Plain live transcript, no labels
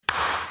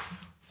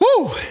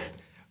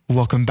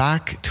Welcome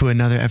back to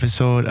another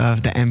episode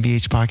of the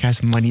MBH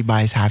podcast, Money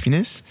Buys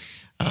Happiness.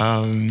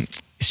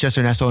 It's just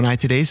Ernesto and I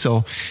today,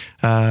 so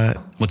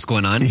what's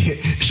going on?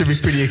 Should be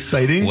pretty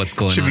exciting. What's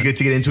going on? Should be good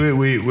to get into it.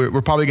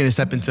 We're probably going to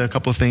step into a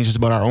couple of things just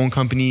about our own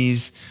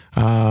companies,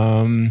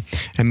 and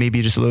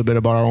maybe just a little bit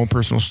about our own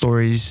personal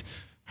stories,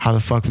 how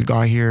the fuck we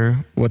got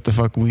here, what the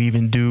fuck we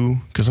even do,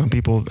 because some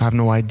people have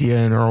no idea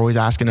and are always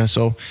asking us,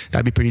 so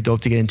that'd be pretty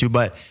dope to get into.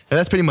 But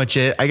that's pretty much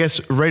it. I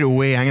guess right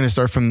away, I'm going to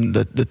start from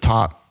the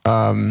top.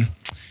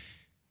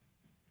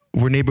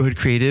 We're Neighborhood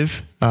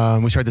Creative.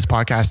 We started this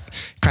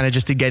podcast kind of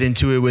just to get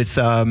into it with,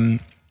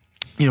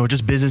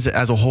 just business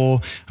as a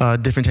whole,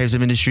 different types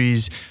of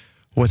industries,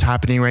 what's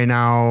happening right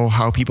now,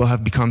 how people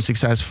have become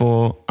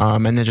successful,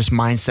 and then just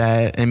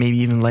mindset and maybe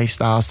even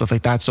lifestyle, stuff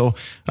like that. So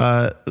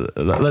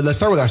let's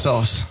start with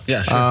ourselves.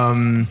 Yeah,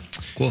 sure.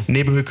 Cool.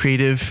 Neighborhood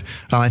Creative.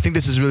 I think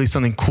this is really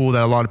something cool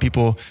that a lot of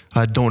people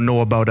don't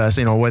know about us,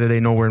 whether they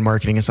know we're in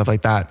marketing and stuff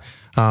like that.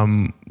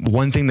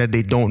 One thing that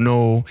they don't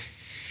know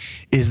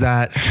is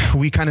that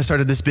we kind of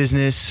started this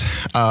business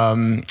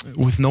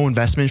with no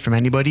investment from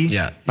anybody.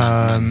 Yeah.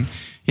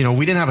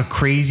 We didn't have a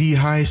crazy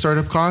high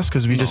startup cost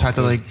because we just had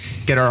to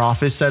get our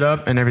office set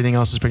up, and everything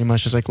else is pretty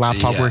much just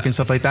laptop work and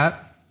stuff like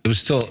that. It was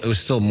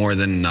still more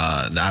than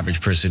the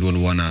average person would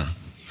want to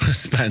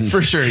spend.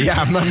 For sure.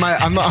 Yeah.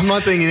 I'm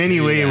not saying in any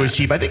way it was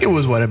cheap. I think it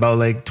was about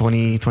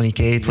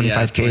 20K,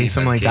 25K,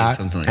 something like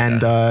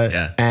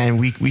that. And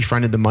we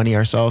fronted the money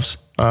ourselves,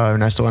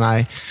 Ernesto and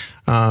I.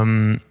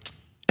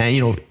 And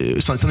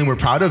something we're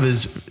proud of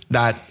is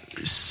that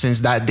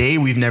since that day,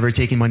 we've never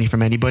taken money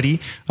from anybody.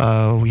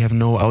 We have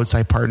no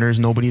outside partners,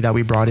 nobody that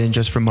we brought in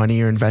just for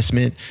money or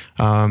investment.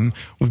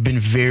 We've been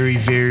very,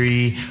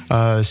 very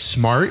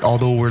smart,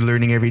 although we're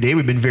learning every day.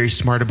 We've been very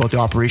smart about the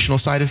operational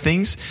side of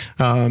things,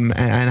 and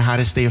how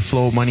to stay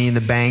afloat, money in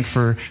the bank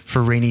for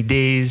rainy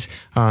days,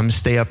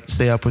 stay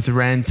up with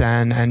rent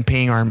and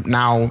paying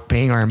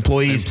our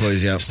employees,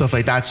 stuff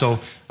like that. So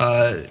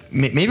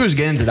maybe we'll just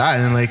get into that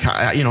and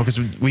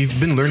because we've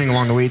been learning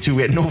along the way too.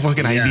 We had no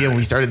fucking idea when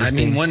we started this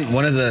thing.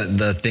 One of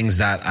the things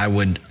that I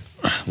would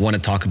want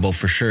to talk about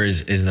for sure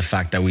is the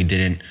fact that we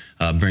didn't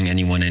bring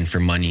anyone in for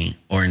money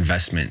or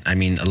investment. I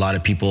mean, a lot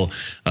of people,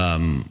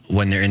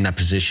 when they're in that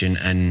position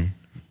and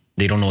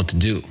they don't know what to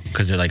do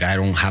because they're like, I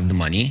don't have the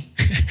money.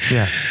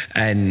 Yeah.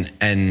 And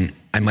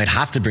I might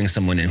have to bring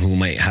someone in who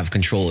might have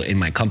control in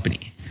my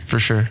company. For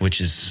sure.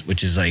 Which is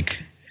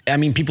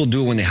people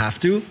do it when they have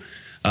to.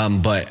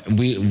 But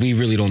we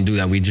really don't do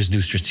that. We just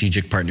do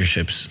strategic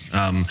partnerships.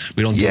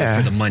 We don't do it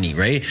for the money,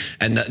 right?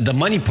 And the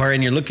money part,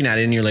 and you're looking at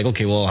it and you're like,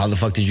 okay, well, how the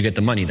fuck did you get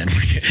the money then?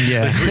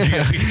 Yeah.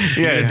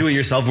 You do it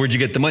yourself. Where'd you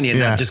get the money?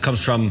 And that just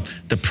comes from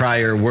the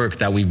prior work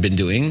that we've been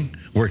doing,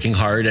 working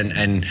hard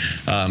and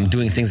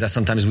doing things that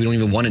sometimes we don't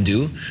even want to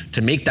do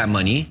to make that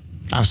money.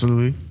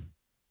 Absolutely.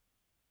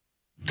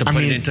 To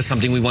put it into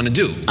something we want to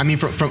do. I mean,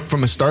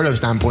 from a startup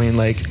standpoint,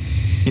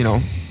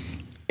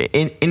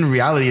 in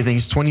reality of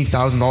things,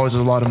 $20,000 is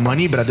a lot of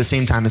money, but at the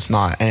same time, it's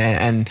not.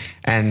 And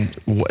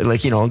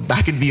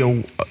that could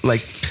be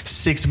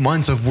 6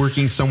 months of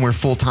working somewhere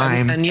full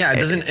time. And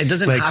it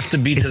doesn't have to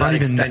be to that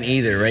extent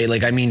either, right?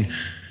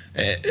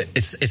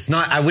 It's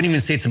not. I wouldn't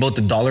even say it's about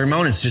the dollar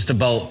amount. It's just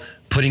about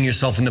putting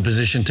yourself in the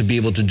position to be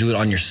able to do it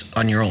on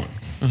your own,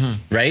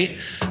 right?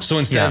 So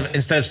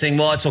instead of saying,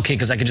 well, it's okay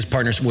because I could just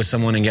partner with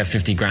someone and get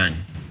 $50,000,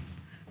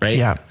 right?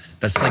 Yeah.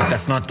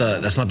 That's not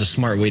the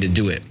smart way to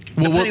do it.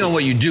 Depending on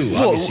what you do,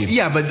 obviously.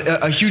 Yeah, but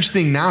a huge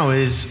thing now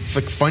is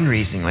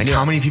fundraising.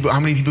 How many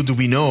people do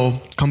we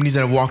know, companies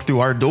that have walked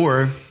through our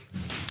door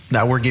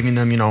that we're giving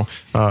them,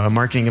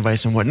 marketing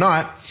advice and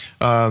whatnot,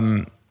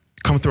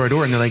 come through our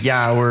door and they're like,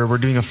 yeah, we're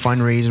doing a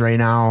fundraise right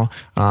now.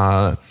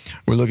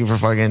 We're looking for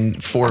fucking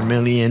 4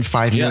 million,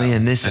 5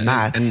 million, this and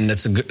that. And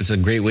it's a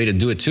great way to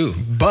do it too.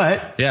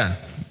 But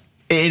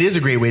it is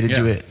a great way to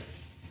do it.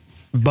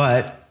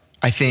 But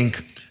I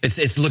think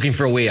it's looking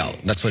for a way out.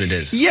 That's what it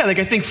is. Yeah, I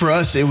think for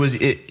us,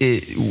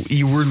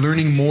 you were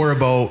learning more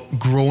about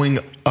growing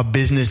a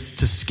business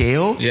to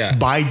scale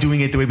by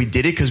doing it the way we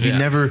did it, because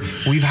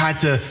we've had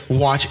to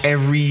watch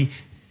every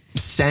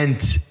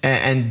cent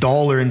and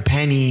dollar and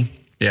penny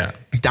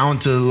down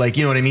to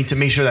to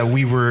make sure that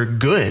we were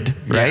good,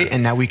 right?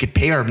 And that we could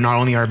pay not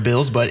only our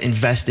bills, but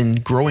invest in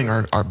growing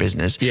our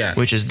business. Yeah.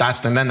 Which is,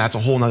 that's a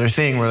whole nother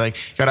thing where you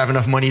gotta have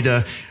enough money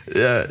to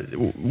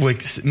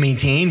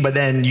maintain, but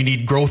then you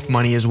need growth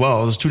money as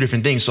well. There's two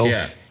different things. So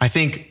I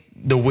think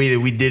the way that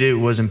we did it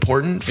was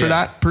important for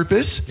that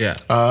purpose. Yeah.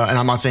 And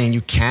I'm not saying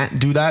you can't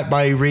do that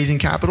by raising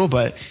capital,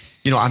 but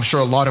I'm sure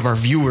a lot of our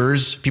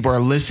viewers, people are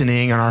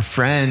listening, and our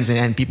friends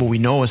and people we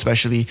know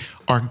especially,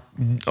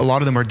 a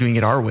lot of them are doing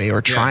it our way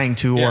or trying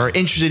to, or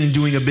interested in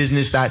doing a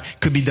business that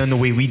could be done the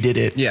way we did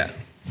it. Yeah.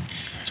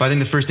 So I think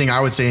the first thing I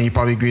would say, and you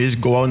probably agree, is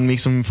go out and make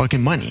some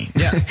fucking money.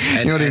 Yeah.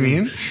 You know what I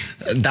mean?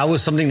 That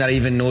was something that I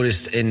even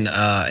noticed in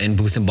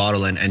Booth and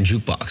Bottle and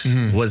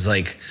Jukebox, was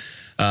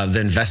the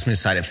investment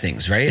side of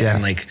things, right? Yeah.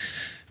 And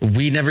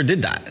we never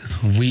did that.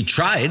 We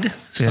tried.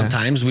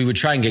 Sometimes we would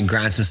try and get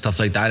grants and stuff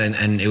like that.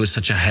 And it was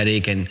such a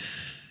headache. And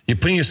you're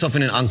putting yourself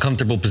in an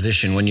uncomfortable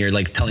position when you're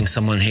like telling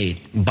someone, hey,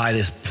 buy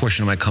this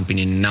portion of my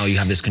company and now you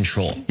have this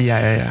control.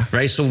 Yeah.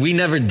 Right? So we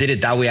never did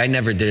it that way. I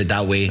never did it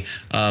that way.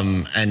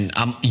 And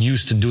I'm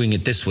used to doing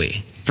it this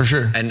way. For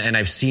sure. And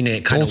I've seen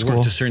it kind of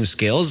work to certain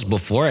scales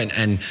before.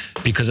 And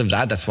because of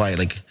that, that's why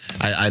like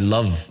I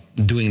love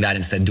doing that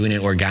instead, doing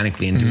it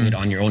organically and doing it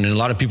on your own. And a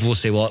lot of people will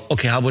say, well,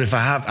 okay, how about if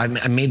I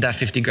made that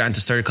 50 grand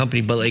to start a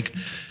company, but like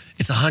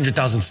it's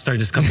 100,000 to start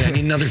this company. I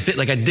need another 50.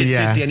 Like I did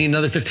 50, I need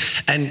another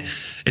 50. And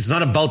it's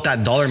not about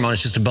that dollar amount.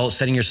 It's just about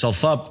setting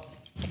yourself up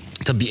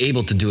to be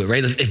able to do it,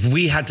 right? If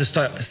we had to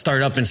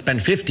start up and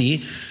spend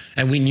 50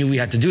 and we knew we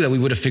had to do that, we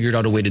would have figured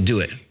out a way to do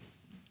it.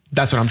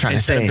 That's what I'm trying to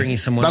say. Bringing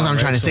someone that's what I'm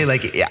trying to say.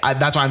 Like,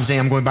 that's why I'm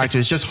saying I'm going back to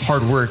it's just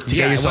hard work to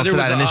get yourself to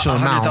that initial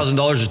amount. $100,000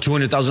 or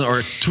 $200,000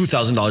 or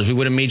 $2,000, we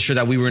would have made sure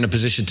that we were in a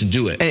position to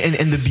do it.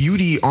 And the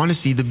beauty,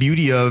 honestly, the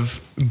beauty of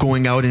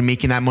going out and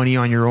making that money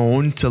on your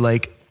own to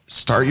like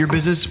start your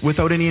business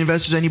without any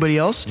investors, anybody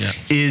else,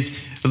 is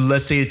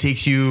let's say it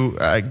takes you,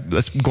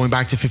 going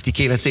back to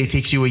 50K, let's say it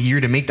takes you a year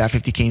to make that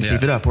 50K and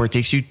save it up, or it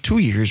takes you 2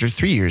 years or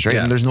 3 years, right?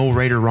 And there's no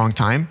right or wrong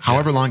time.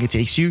 However long it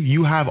takes you,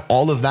 you have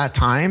all of that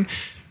time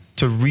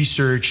to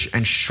research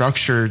and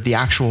structure the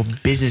actual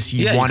business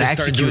you want to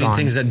execute doing on.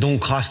 Things that don't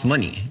cost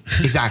money.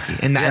 Exactly.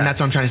 And that's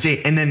what I'm trying to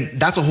say. And then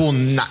that's a whole,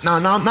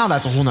 now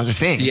that's a whole nother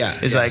thing.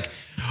 It's like,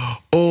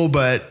 oh,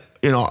 but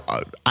you know,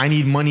 I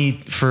need money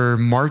for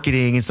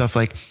marketing and stuff.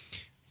 Like,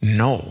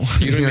 no.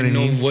 You don't even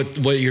know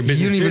what your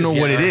business is. You don't even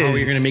know what it is. How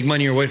you're going to make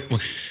money or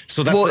what.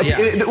 So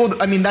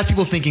that's, I mean, that's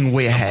people thinking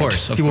way ahead. Of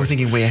course. People are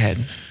thinking way ahead.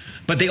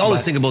 But they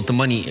always think about the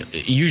money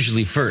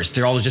usually first.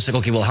 They're always just like,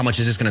 okay, well, how much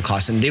is this going to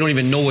cost? And they don't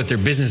even know what their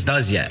business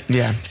does yet.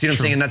 Yeah. See what I'm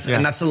saying?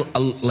 And that's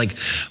like,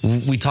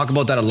 we talk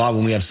about that a lot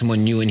when we have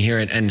someone new in here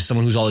and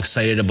someone who's all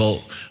excited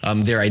about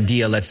their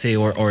idea, let's say,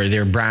 or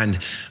their brand.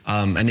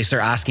 And they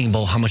start asking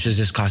about how much does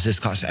this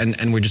cost?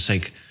 And we're just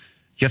like,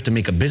 you have to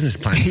make a business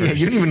plan first.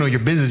 You don't even know your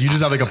business. You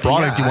just have like a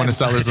product you want to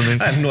sell or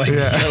something. I have no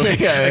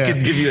idea. I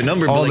could give you a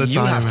number, but like, you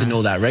have to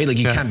know that, right? Like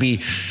you can't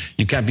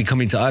be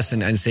coming to us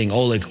and saying,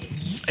 oh, like,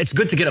 it's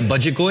good to get a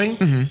budget going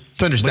to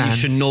understand. But you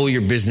should know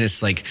your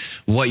business, like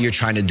what you're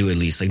trying to do at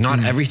least. Like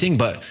not everything,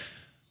 but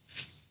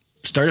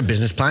start a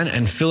business plan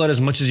and fill out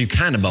as much as you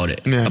can about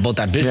it, about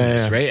that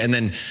business, right? And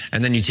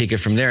then you take it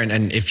from there.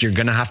 And if you're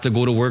gonna have to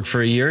go to work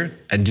for a year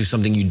and do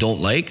something you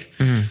don't like,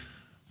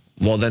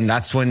 well, then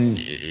that's when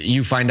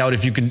you find out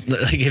if you can,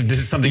 like, if this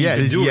is something you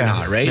can do or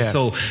not, right?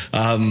 So,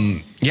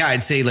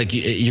 I'd say like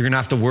you're gonna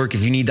have to work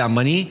if you need that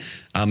money,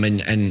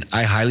 and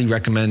I highly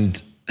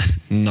recommend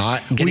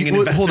not getting an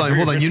investor.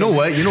 Hold on. You know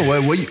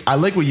what? I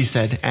like what you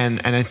said, and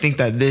I think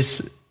that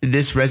this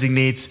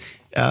resonates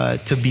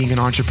to being an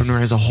entrepreneur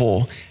as a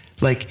whole.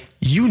 Like,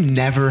 you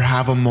never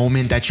have a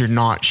moment that you're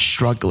not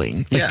struggling.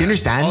 Like, do you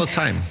understand? All the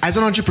time. As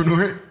an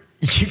entrepreneur,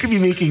 you could be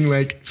making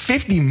like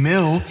 50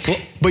 mil,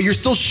 but you're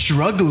still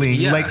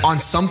struggling like on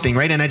something,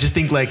 right? And I just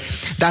think like,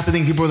 that's the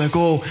thing. People are like,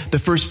 oh, the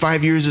first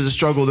 5 years is a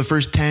struggle. The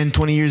first 10,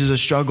 20 years is a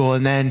struggle.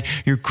 And then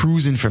you're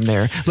cruising from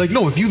there. Like,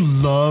 no, if you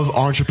love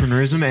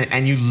entrepreneurism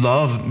and you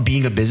love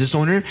being a business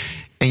owner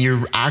and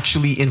you're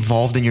actually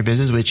involved in your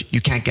business, which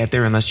you can't get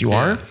there unless you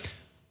are,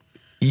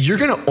 you're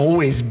gonna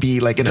always be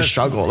like in a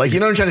struggle, like,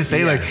 you know what I'm trying to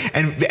say, like,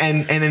 and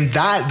then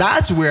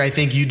that's where I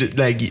think you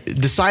like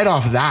decide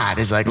off that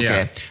is like,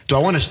 okay, do I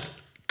want to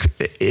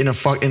in a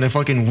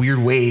fucking weird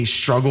way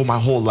struggle my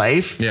whole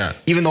life?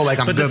 Even though like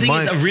I'm. But the thing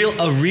is,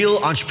 a real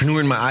entrepreneur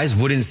in my eyes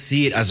wouldn't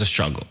see it as a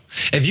struggle.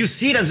 If you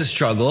see it as a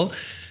struggle,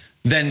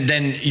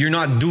 then you're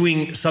not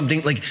doing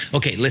something like,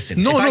 okay,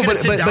 listen.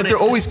 But they're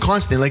always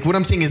constant. Like, what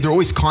I'm saying is they're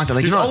always constant.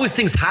 Like, there's always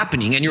things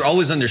happening and you're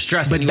always under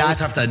stress and you always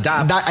have to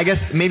adapt. That, I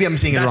guess maybe I'm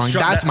saying it wrong.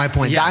 That's my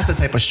point. That's the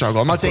type of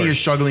struggle. I'm not saying you're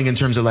struggling in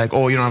terms of like,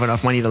 oh, you don't have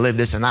enough money to live,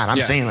 this and that. I'm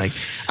saying like,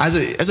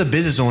 as a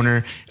business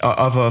owner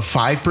of a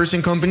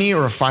 5-person company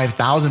or a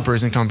 5,000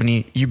 person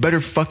company, you better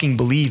fucking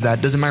believe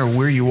that doesn't matter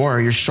where you are,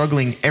 you're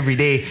struggling every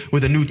day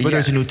with a new, whether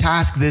it's a new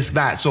task, this,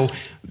 that. So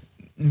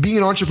being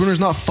an entrepreneur is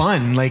not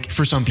fun, like,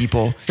 for some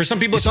people. Some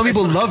people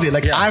love it.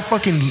 Like, I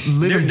fucking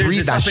live and breathe that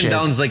shit. There's ups and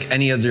downs like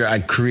any other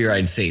career,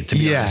 I'd say, to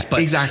be honest.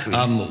 But exactly.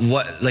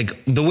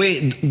 The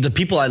way the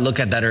people I look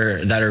at that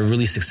are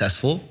really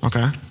successful.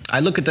 Okay. I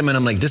look at them and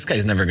I'm like, this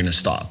guy's never gonna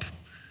stop.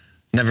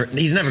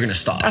 He's never gonna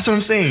stop. That's what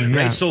I'm saying.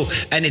 Right. So,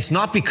 and it's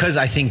not because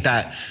I think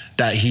that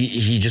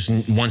he just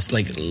wants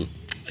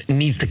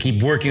needs to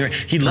keep working.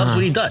 He loves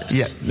what he does.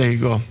 Yeah, there you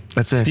go.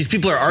 That's it. These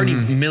people are already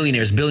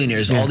millionaires,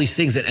 billionaires, all these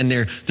things, and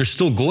they're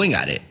still going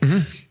at it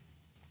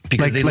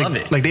because they love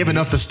it. Like, they have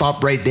enough to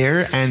stop right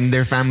there, and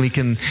their family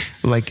can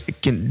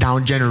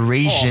down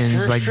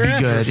generations be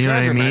good. You know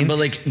what I mean? Man. But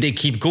like, they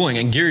keep going.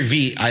 And Gary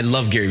Vee, I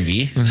love Gary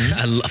Vee.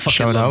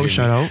 Shout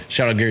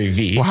out Gary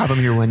Vee. We'll have him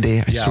here one day.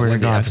 I swear to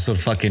God. Episode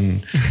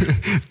fucking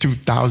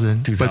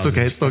 2000. But it's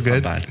okay. It's still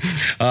good. Not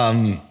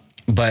bad.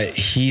 But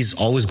he's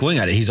always going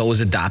at it. He's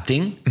always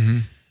adapting,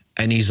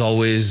 and he's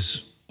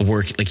always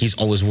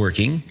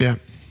working. Yeah.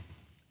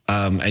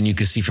 And you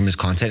can see from his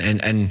content,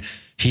 and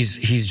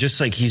he's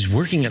just like, he's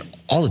working it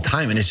all the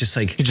time. And it's just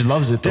like, he just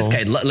loves it though. This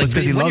guy, like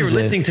when you were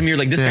listening to me, you're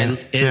like, this guy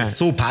is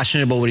so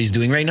passionate about what he's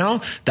doing right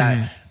now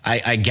that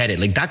I get it.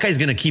 Like that guy's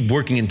going to keep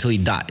working until he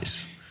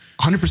dies.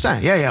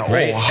 100%. Yeah.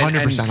 Right?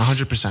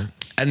 100%.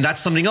 And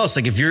that's something else.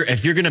 Like if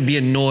you're going to be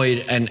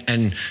annoyed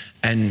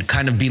and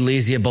kind of be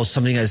lazy about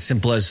something as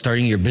simple as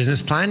starting your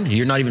business plan,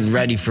 you're not even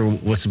ready for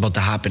what's about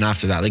to happen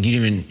after that. Like you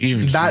didn't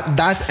even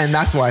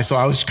that's why. So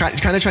I was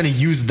kind of trying to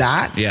use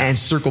that and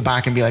circle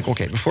back and be like,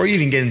 okay, before you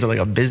even get into like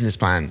a business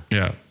plan,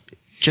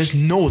 just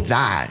know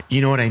that,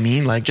 you know what I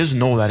mean? Like just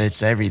know that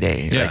it's every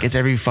day. Yeah. Like it's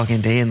every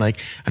fucking day. And like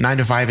a 9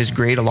 to 5 is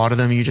great. A lot of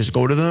them, you just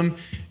go to them,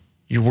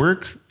 you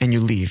work and you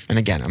leave. And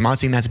again, I'm not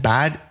saying that's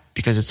bad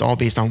because it's all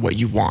based on what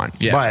you want.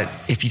 Yeah. But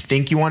if you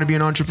think you want to be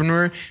an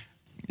entrepreneur,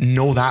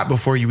 know that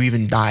before you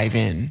even dive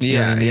in. You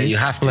know what I mean? You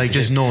have to. Like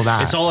just know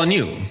that. It's all on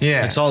you.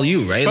 Yeah. It's all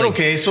you, right? But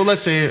like, so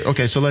let's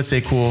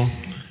say cool,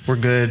 we're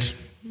good.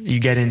 You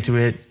get into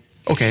it.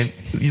 Okay.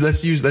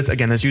 Let's use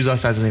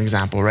us as an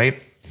example,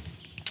 right?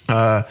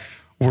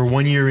 We're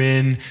 1 year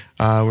in,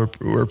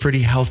 we're a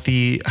pretty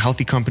healthy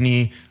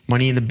company,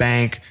 money in the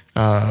bank.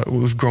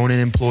 We've grown in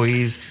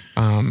employees,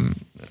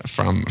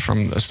 from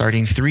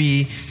starting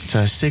 3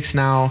 to 6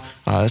 now.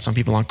 Some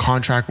people on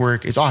contract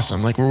work. It's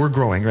awesome. Like we're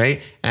growing,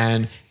 right?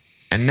 And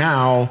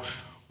now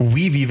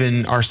we've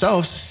even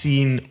ourselves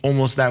seen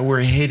almost that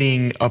we're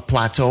hitting a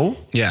plateau.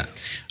 Yeah.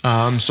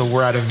 So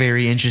we're at a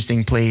very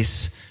interesting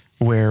place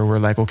where we're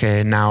like,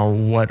 okay, now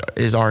what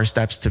is our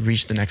steps to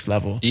reach the next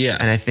level? Yeah.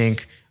 And I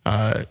think,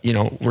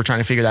 we're trying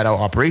to figure that out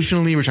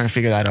operationally. We're trying to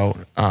figure that out,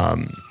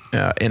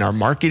 in our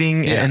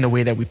marketing and the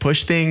way that we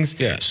push things.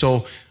 Yeah.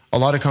 So a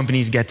lot of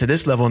companies get to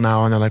this level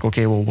now and they're like,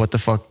 okay, well, what the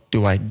fuck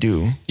do I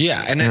do?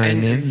 Yeah. And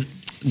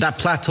that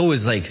plateau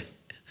is like,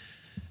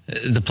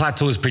 the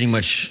plateau is pretty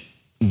much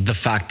the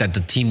fact that the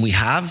team we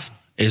have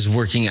is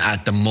working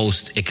at the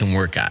most it can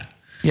work at.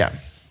 Yeah.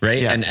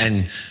 Right. Yeah.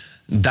 And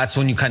that's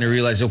when you kind of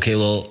realize, okay,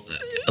 well,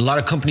 a lot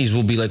of companies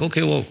will be like,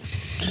 okay, well,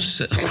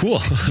 cool.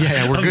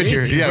 Yeah, we're good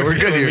here. Yeah, we're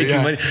good here.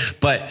 Yeah. Money.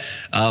 But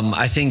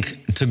I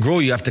think to grow,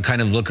 you have to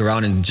kind of look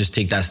around and just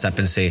take that step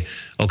and say,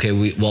 okay,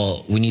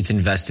 we need to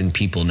invest in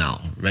people now,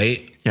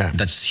 right? Yeah,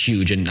 that's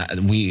huge, and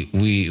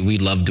we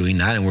love doing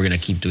that, and we're gonna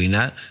keep doing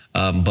that.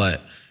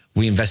 But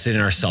we invested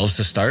in ourselves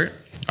to start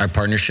our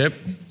partnership,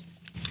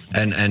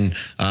 and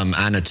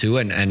Anna too,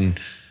 and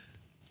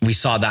we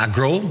saw that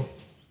grow.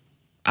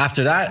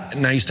 After that,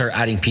 now you start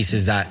adding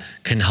pieces that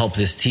can help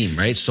this team,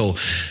 right? So,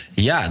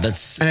 yeah,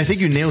 that's... And I think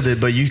you nailed it,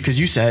 but because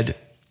you said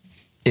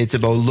it's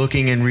about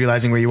looking and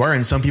realizing where you are.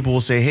 And some people will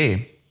say,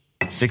 hey,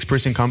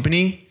 6-person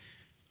company,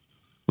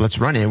 let's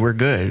run it. We're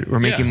good. We're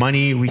making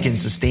money. We can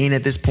sustain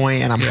at this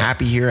point, and I'm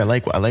happy here. I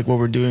like what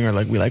we're doing, or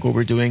like we like what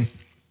we're doing.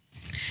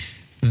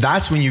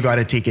 That's when you got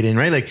to take it in,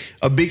 right? Like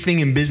a big thing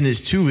in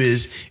business too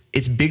is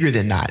it's bigger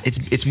than that.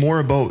 It's more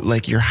about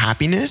like your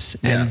happiness,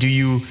 and do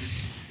you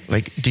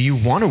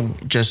want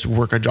to just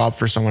work a job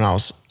for someone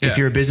else? Yeah. If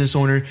you're a business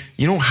owner,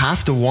 you don't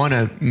have to want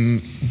to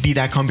be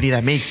that company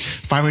that makes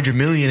 500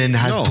 million and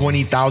has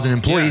 20,000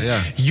 employees.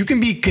 Yeah, yeah. You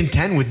can be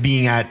content with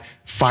being at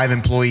 5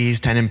 employees,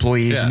 10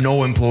 employees,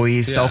 no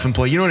employees,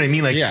 self-employed. You know what I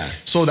mean? Like,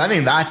 so I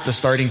think that's the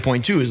starting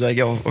point too, is like,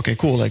 yo, okay,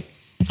 cool. Like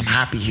I'm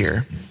happy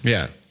here.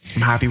 Yeah.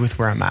 I'm happy with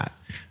where I'm at.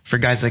 For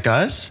guys like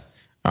us,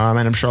 and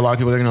I'm sure a lot of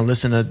people that are going to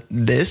listen to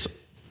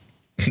this,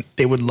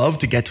 they would love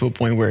to get to a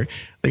point where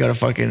they got a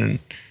fucking,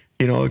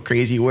 a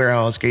crazy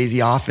warehouse,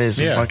 crazy office,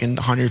 with fucking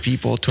 100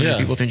 people, 200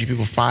 people, 300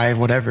 people, 5,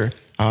 whatever.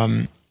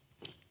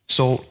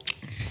 So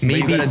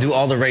maybe but you got to do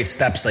all the right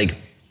steps. Like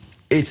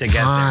it's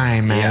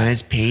time, man. Yeah.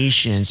 It's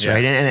patience,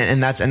 right?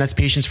 And that's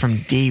patience from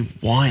day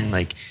one.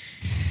 Like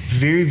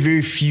very,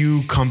 very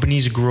few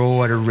companies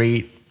grow at a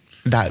rate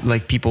that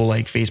like people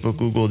like Facebook,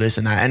 Google, this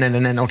and that. And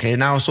then okay,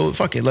 now, so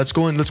fuck it. Let's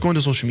go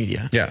into social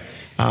media. Yeah.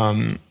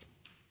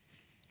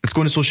 Let's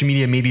go into social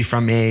media, maybe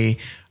from a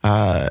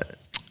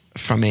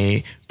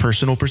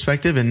personal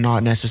perspective and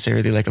not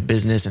necessarily like a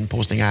business and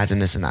posting ads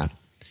and this and that.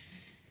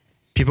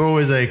 People are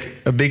always like,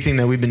 a big thing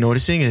that we've been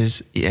noticing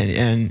is,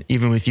 and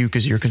even with you,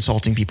 because you're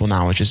consulting people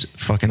now, which is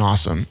fucking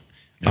awesome.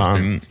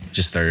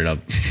 Just started up.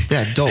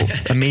 Yeah, dope.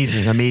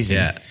 Amazing.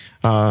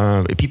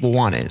 Yeah. People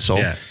want it. So,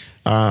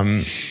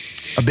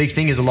 a big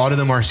thing is a lot of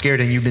them are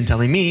scared, and you've been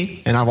telling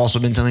me, and I've also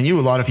been telling you,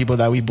 a lot of people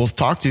that we both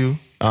talked to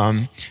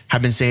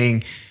have been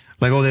saying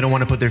like, oh, they don't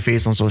want to put their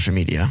face on social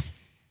media.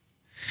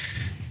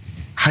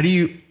 How do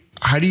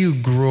you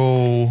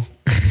grow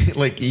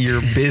like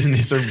your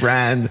business or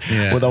brand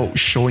without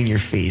showing your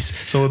face?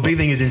 So a big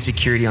thing is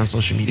insecurity on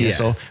social media. Yeah.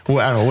 So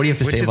I don't know, what do you have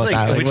to say about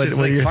that? Like, what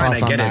are your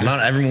thoughts on that? Not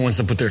everyone wants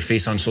to put their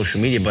face on social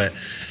media, but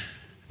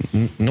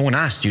no one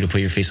asked you to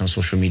put your face on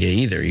social media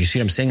either. You see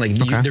what I'm saying? Like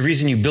the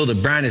reason you build a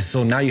brand is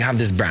so now you have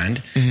this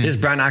brand. Mm-hmm. This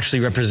brand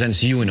actually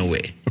represents you in a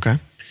way. Okay.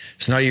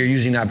 So now you're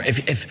using that.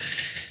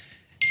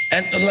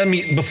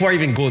 And before I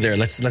even go there,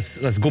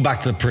 let's go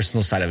back to the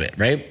personal side of it,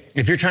 right?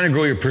 If you're trying to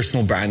grow your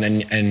personal brand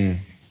and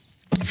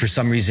for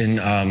some reason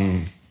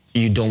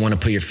you don't want to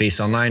put your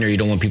face online, or you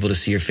don't want people to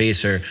see your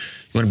face, or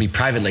you want to be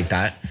private like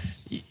that,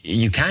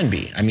 you can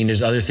be. I mean,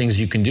 there's other things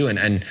you can do.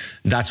 And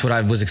that's what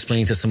I was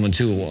explaining to someone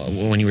too,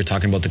 when you were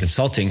talking about the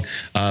consulting,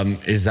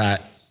 is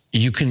that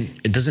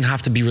it doesn't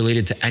have to be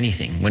related to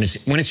anything. When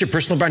it's your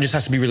personal brand, it just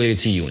has to be related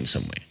to you in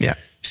some way. Yeah.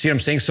 See what I'm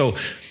saying? So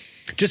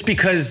just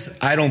because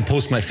I don't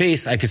post my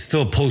face, I could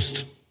still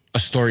post a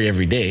story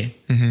every day,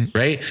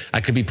 right? I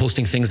could be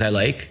posting things I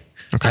like.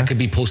 Okay. I could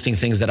be posting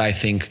things that I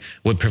think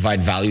would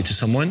provide value to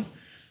someone,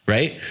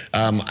 right?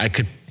 I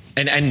could,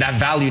 and that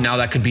value now,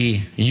 that could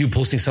be you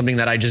posting something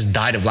that I just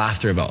died of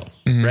laughter about,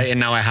 right? And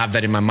now I have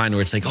that in my mind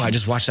where it's like, oh, I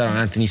just watched that on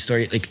Anthony's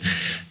story. Like,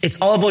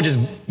 it's all about just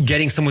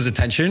getting someone's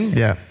attention.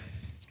 Yeah.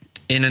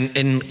 In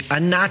a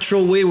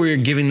natural way where you're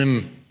giving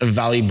them a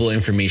valuable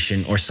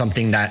information or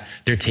something that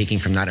they're taking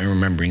from that and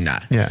remembering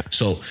that. Yeah.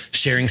 So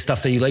sharing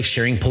stuff that you like,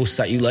 sharing posts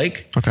that you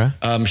like. Okay.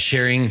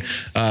 Sharing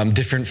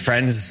different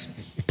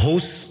friends'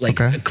 posts, like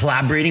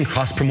collaborating,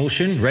 cross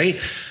promotion, right?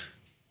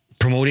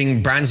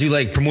 Promoting brands you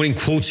like, promoting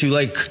quotes you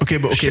like. Okay,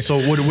 so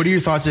what are your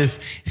thoughts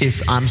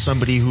if I'm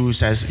somebody who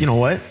says, you know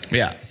what?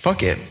 Yeah.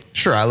 Fuck it.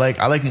 Sure, I like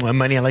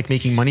money, I like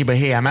making money, but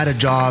hey, I'm at a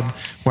job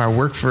where I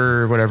work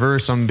for whatever,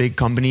 some big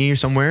company or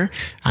somewhere,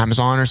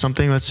 Amazon or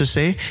something, let's just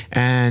say,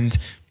 and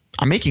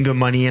I'm making good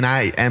money and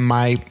I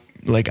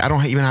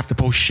don't even have to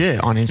post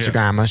shit on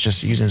Instagram. Let's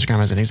just use Instagram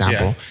as an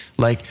example. Yeah.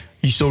 Like,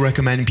 you still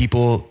recommend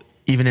people,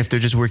 even if they're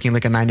just working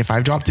like a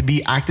 9-to-5 job, to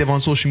be active on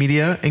social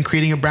media and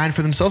creating a brand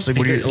for themselves? Like,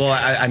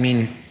 I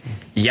mean,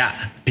 yeah,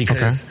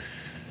 because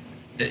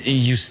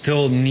you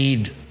still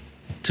need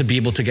to be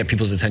able to get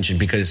people's attention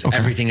because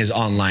everything is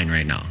online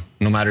right now.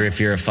 No matter if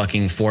you're a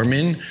fucking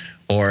foreman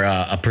or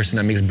a person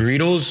that makes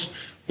burritos,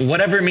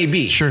 whatever it may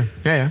be. Sure.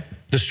 Yeah.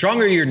 The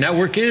stronger your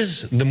network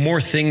is, the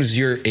more things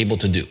you're able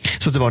to do.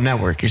 So it's about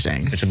network, you're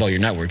saying? It's about your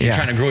network. You're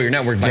trying to grow your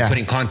network by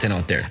putting content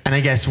out there. And I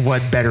guess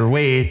what better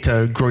way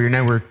to grow your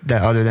network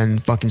that other than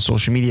fucking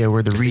social media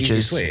where the reach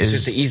is... It's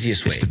just the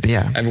easiest way.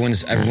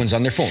 Everyone's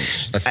on their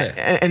phones. That's it.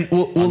 And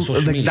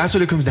that's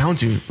what it comes down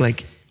to.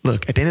 Like,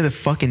 look, at the end of the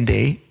fucking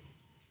day,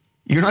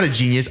 you're not a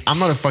genius. I'm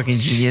not a fucking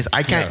genius.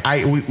 I can't.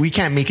 We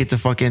can't make it to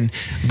fucking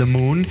the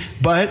moon.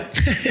 But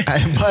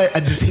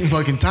at the same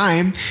fucking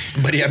time,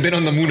 buddy, I've been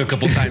on the moon a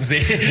couple times.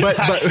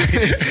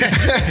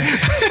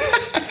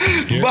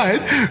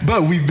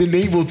 But we've been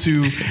able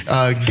to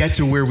get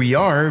to where we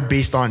are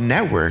based on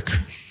network.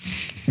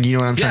 You know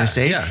what I'm trying to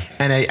say? Yeah.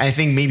 And I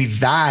think maybe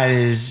that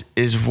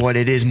is what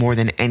it is more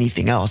than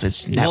anything else.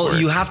 It's network.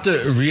 Well, you have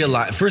to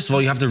realize. First of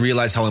all, you have to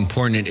realize how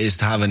important it is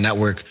to have a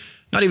network.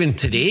 Not even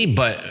today,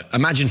 but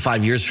imagine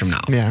 5 years from now.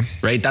 Yeah.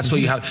 Right? That's what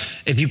you have.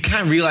 If you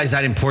can't realize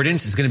that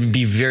importance, it's going to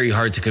be very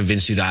hard to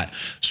convince you that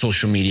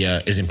social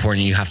media is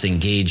important. You have to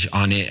engage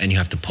on it and you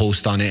have to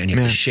post on it and you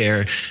have to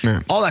share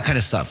all that kind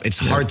of stuff. It's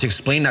hard to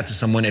explain that to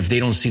someone if they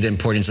don't see the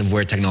importance of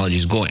where technology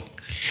is going.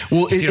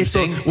 Well,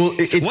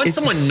 once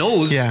someone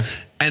knows,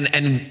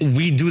 and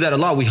we do that a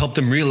lot, we help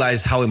them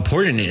realize how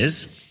important it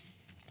is,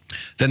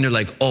 then they're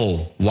like,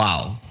 oh,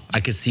 wow. I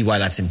could see why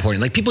that's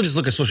important. Like, people just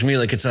look at social media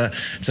like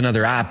it's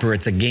another app or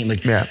it's a game.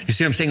 Like, you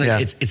see what I'm saying?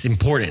 Like, it's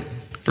important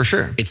for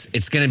sure.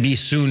 It's going to be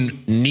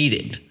soon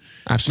needed.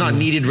 Absolutely. It's not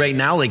needed right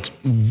now. Like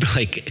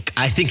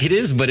I think it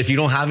is, but if you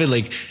don't have it,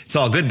 like, it's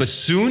all good. But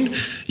soon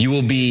you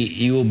will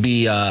be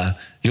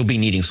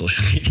needing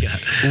social media.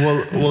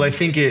 Well, I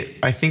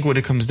think what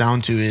it comes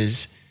down to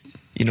is,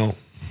 you know,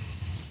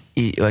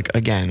 like,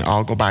 again,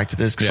 I'll go back to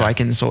this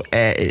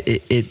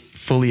it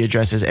fully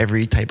addresses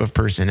every type of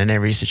person and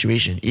every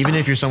situation. Even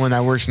if you're someone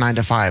that works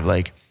 9-to-5,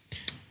 like,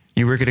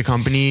 you work at a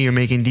company, you're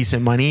making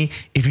decent money.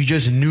 If you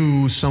just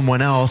knew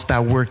someone else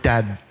that worked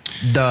at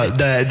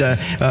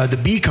the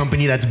B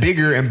company that's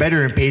bigger and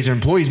better and pays their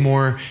employees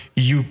more,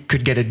 you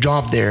could get a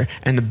job there.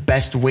 And the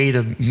best way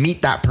to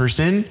meet that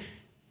person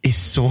is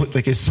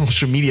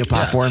social media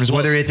platforms,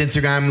 whether it's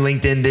Instagram,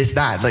 LinkedIn, this,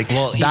 that. Like,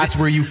 that's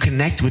where you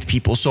connect with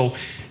people. So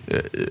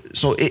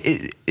social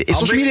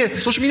media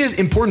is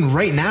important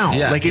right now.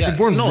 It's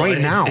important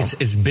now.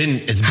 It's been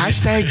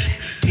hashtag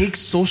take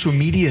social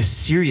media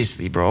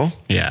seriously, bro.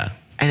 Yeah.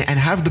 And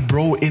have the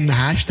bro in the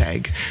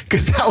hashtag,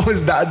 because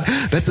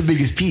that's the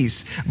biggest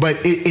piece. But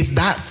it's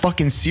that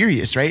fucking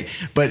serious, right?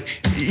 But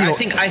I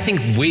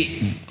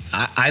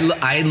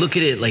look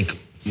at it like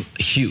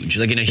huge,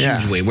 like in a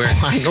huge way. Where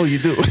I know you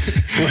do.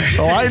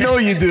 I know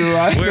you do.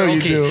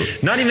 You do.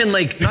 Not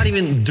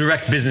even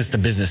direct business to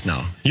business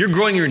now. You're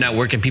growing your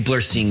network and people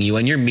are seeing you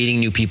and you're meeting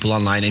new people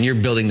online and you're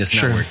building this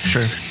network.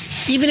 Sure.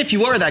 Even if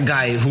you are that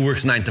guy who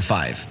works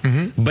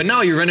 9-to-5, but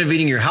now you're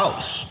renovating your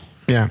house.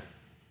 Yeah.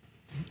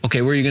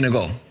 Okay, where are you going to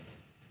go?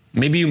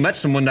 Maybe you met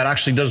someone that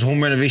actually does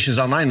home renovations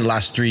online the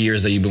last 3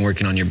 years that you've been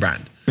working on your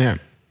brand. Yeah.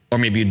 Or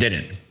maybe you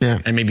didn't. Yeah.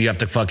 And maybe you have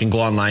to fucking go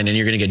online and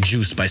you're going to get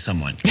juiced by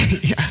someone.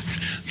 Yeah.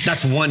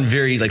 That's one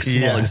very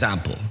small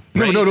example.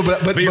 Right? No,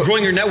 but you're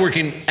growing your network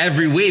in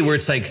every way where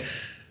it's like,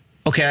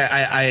 okay,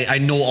 I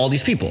know all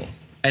these people.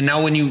 And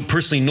now when you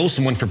personally know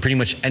someone for pretty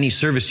much any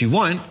service you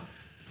want,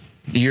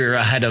 you're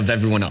ahead of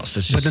everyone else.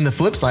 But then the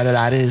flip side of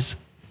that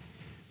is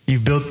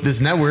you've built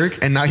this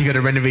network and now you got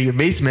to renovate your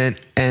basement.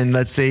 And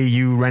let's say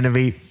you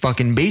renovate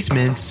fucking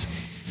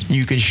basements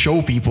you can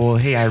show people,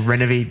 hey, I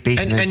renovate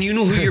basements. And you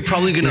know who you're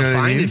probably going to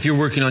find I mean? If you're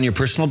working on your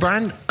personal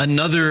brand?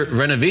 Another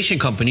renovation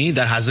company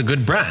that has a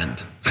good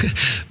brand.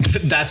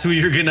 That's who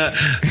you're gonna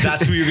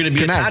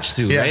be attached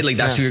to, right? Like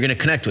that's who you're gonna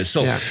connect with.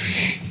 So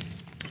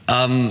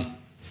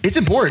it's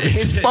important.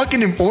 It's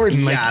fucking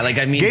important. Like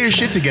I mean, get your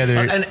shit together.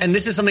 And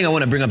this is something I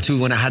want to bring up too.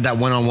 When I had that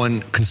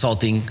one-on-one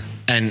consulting,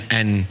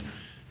 and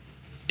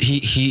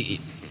he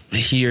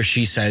or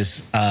she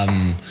says,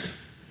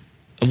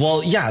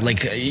 well, yeah,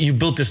 like you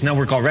built this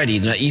network already.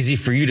 Not easy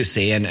for you to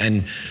say,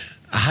 and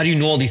how do you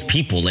know all these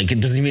people? Like it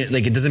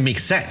doesn't make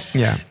sense.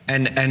 Yeah.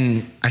 And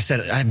I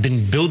said I've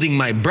been building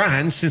my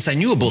brand since I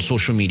knew about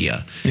social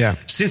media. Yeah.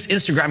 Since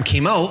Instagram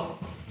came out,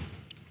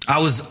 I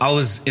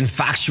was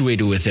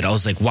infatuated with it. I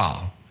was like,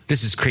 wow,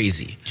 this is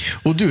crazy.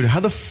 Well, dude, how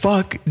the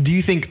fuck do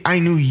you think I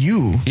knew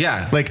you?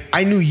 Yeah. Like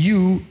I knew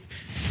you.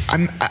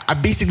 I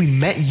basically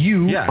met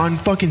you on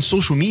fucking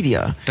social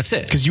media. That's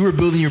it. Because you were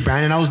building your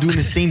brand and I was doing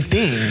the same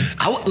thing.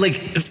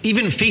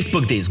 Even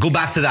Facebook days, go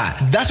back to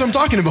that. That's what I'm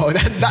talking about.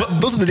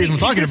 Those are the days I'm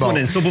talking about.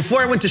 So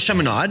before I went to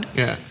Chaminade,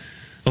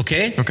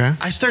 okay,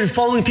 I started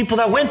following people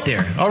that went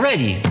there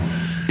already.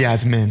 Yeah,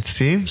 it's mint.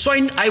 See? So I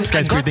got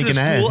to the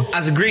school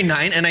as a grade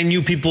 9 and I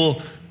knew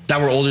people that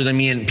were older than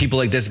me and people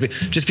like this,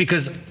 just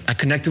because I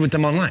connected with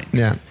them online.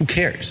 Yeah. Who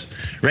cares?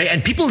 Right?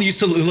 And people used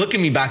to look at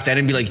me back then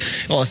and be like,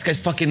 oh, this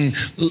guy's fucking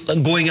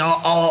going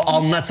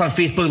all nuts on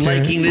Facebook,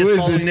 liking this,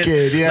 following this,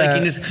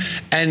 liking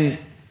this. And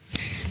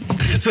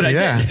that's what I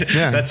did.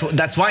 Yeah.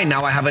 That's why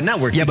now I have a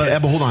network. Yeah,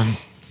 but hold on.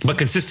 But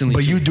consistently.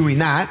 But you doing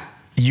that,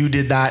 you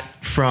did that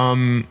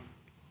from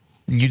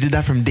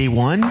day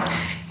one?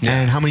 Yeah.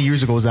 And how many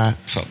years ago was that?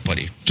 So,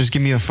 buddy. Just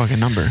give me a fucking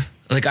number.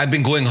 Like I've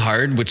been going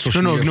hard with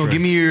social media. No,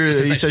 give me your.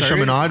 You said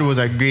Chaminade was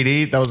at grade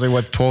 8. That was like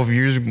what, 12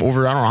 years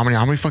over. I don't know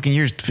how many fucking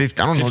years.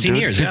 15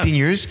 years. 15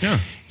 years. Yeah.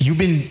 You've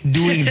been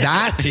doing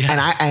that,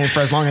 and for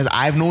as long as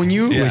I've known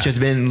you, which has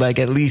been like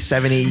at least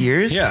 7-8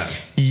 years. Yeah.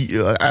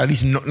 At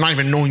least not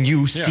even knowing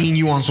you, seeing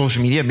you on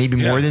social media, maybe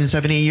more than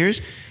 7-8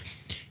 years.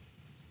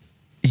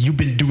 You've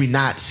been doing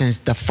that since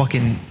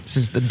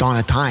the dawn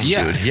of time.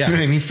 Yeah, dude. You know what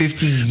I mean?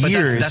 15 years.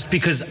 But that's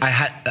because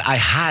I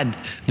had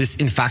this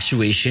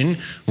infatuation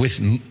with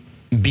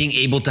being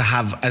able to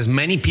have as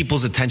many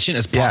people's attention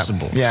as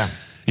possible. Yeah.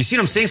 You see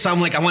what I'm saying? So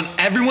I'm like, I want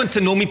everyone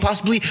to know me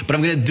possibly, but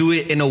I'm going to do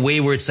it in a way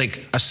where it's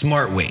like a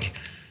smart way.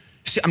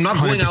 See, I'm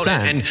not going 100%.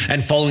 Out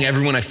and following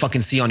everyone I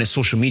fucking see on his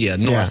social media.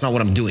 No, that's not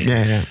what I'm doing.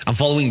 I'm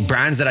following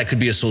brands that I could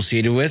be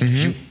associated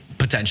with.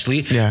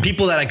 Potentially,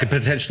 people that I could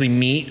potentially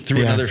meet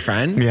through another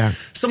friend,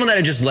 someone that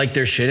I just like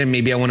their shit and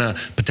maybe I want to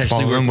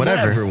potentially follow them,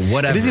 whatever.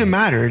 It doesn't even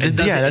matter.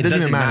 That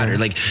doesn't even matter.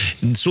 Like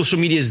social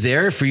media is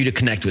there for you to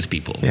connect with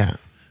people. Yeah.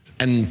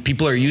 And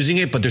people are using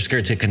it, but they're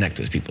scared to connect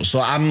with people. So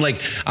I'm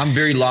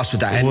very lost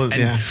with that.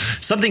 And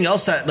something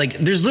else that like,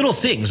 there's little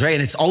things, right?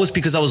 And it's always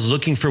because I was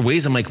looking for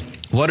ways. I'm like,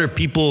 how are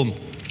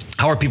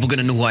people going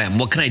to know who I am?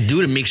 What can I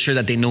do to make sure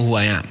that they know who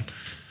I am?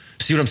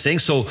 See what I'm saying?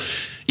 So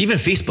even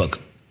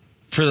Facebook,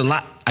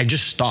 I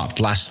just stopped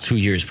last 2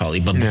 years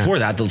probably. But before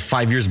that, the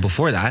 5 years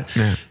before that,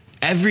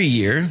 every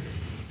year,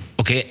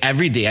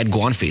 every day I'd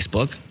go on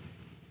Facebook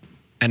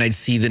and I'd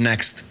see the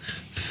next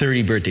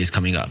 30 birthdays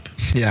coming up.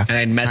 Yeah. And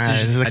I'd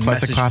message. This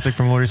is a classic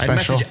promoter special. I'd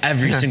message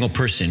every single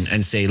person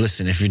and say,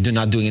 listen, if you're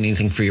not doing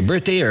anything for your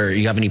birthday or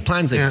you have any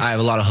plans, like I have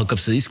a lot of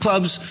hookups to these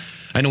clubs.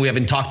 I know we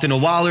haven't talked in a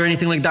while or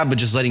anything like that, but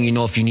just letting you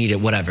know if you need it,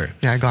 whatever.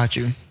 Yeah, I got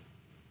you.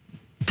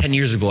 10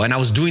 years ago. And I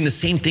was doing the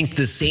same thing to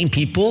the same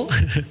people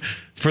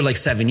for like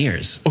 7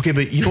 years. Okay,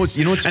 but you know what's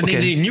and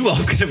they knew I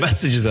was going to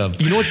message them.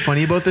 You know what's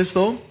funny about this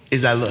though?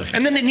 Is that look.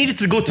 And then they needed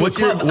to go to a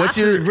club. What's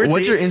your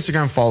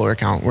Instagram follower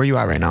account? Where are you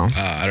at right now?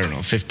 I don't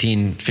know,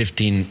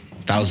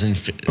 15,000,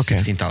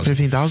 16,000.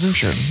 15,000?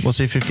 Sure. We'll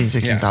say 15,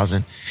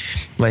 16,000.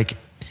 Like,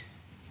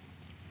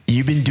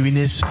 you've been doing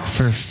this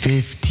for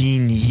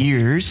 15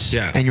 years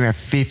and you're at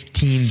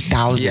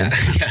 15,000.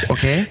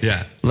 Okay?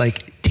 Yeah.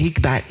 Like,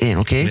 take that in,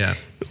 okay? Yeah.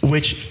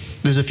 Which,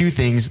 there's a few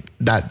things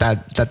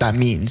that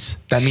means.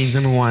 That means,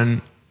 number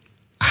one,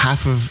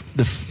 half of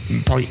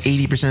probably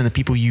 80% of the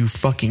people you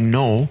fucking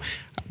know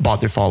bought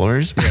their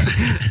followers.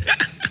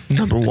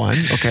 Number one,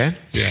 okay?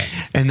 Yeah.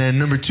 And then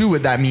number two,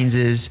 what that means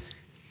is,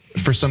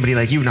 for somebody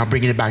like you, now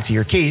bringing it back to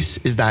your case,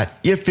 is that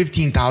you have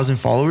 15,000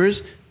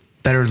 followers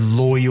that are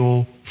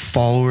loyal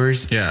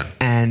followers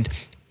and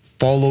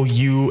follow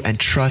you and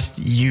trust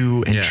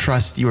you and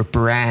trust your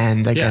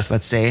brand, I guess,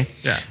 let's say.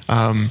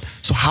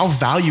 So how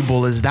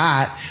valuable is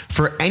that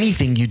for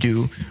anything you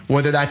do,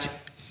 whether that's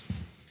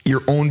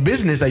your own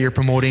business that you're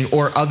promoting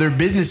or other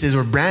businesses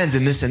or brands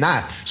and this and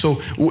that. So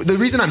the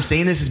reason I'm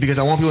saying this is because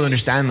I want people to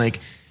understand,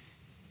 like,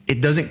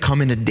 it doesn't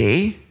come in a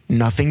day.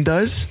 Nothing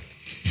does.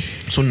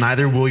 So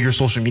neither will your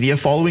social media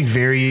following.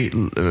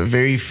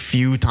 Very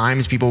few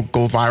times people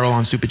go viral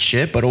on stupid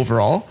shit, but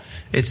overall,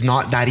 it's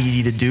not that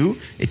easy to do.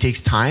 It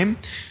takes time.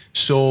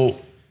 So,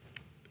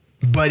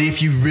 but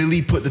if you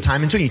really put the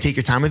time into it, you take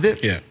your time with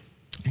it. Yeah.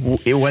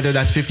 Whether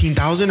that's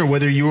 15,000 or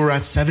whether you were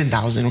at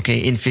 7,000, okay,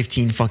 in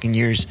 15 fucking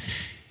years,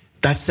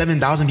 that's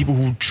 7,000 people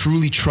who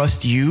truly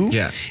trust you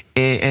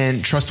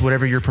and trust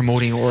whatever you're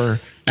promoting, or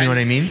you know what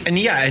I mean? And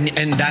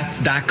and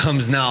that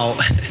comes now.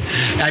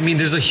 I mean,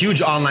 there's a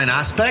huge online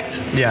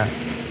aspect. Yeah.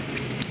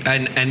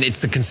 And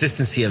it's the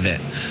consistency of it,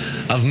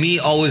 of me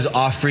always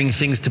offering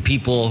things to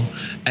people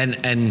and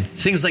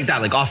things like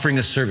that, like offering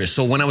a service.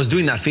 So when I was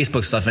doing that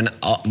Facebook stuff and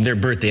their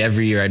birthday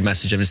every year, I'd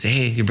message them and say,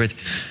 hey, your birthday.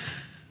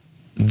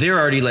 They're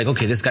already like,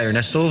 okay, this guy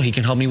Ernesto, he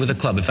can help me with a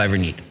club if I ever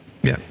need.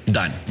 Yeah.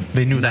 Done.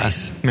 They knew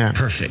nice. that. Yeah.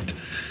 Perfect.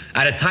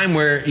 At a time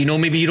where,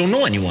 maybe you don't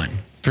know anyone.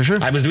 For sure.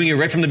 I was doing it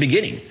right from the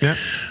beginning. Yeah.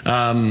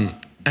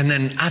 And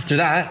then after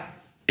that,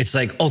 it's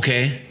like,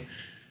 okay,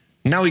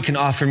 now he can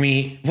offer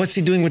me, what's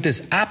he doing with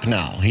this app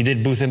now? He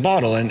did Booth and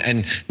Bottle.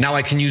 And now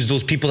I can use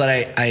those people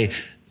that I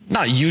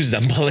not use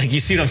them, but like, you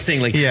see what I'm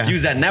saying? Like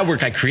use that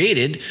network I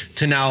created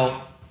to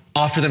now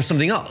offer them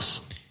something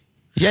else.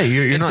 Yeah,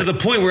 you're not, to the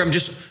point where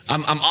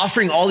I'm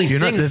offering all these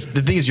things.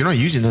 The thing is, you're not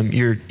using them.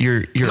 You're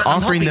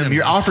offering them.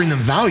 You're offering them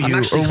value,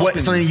 or what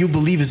something you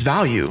believe is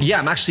value. Yeah,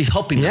 I'm actually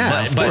helping them.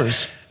 Yeah, of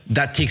course.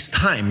 That takes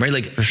time, right?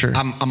 Like, for sure.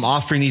 I'm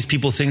offering these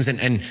people things, and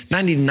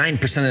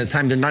 99% of the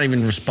time they're not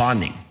even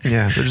responding.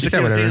 Yeah, they're just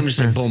like, whatever. I'm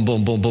just like boom,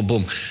 boom, boom, boom,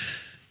 boom.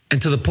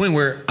 And to the point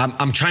where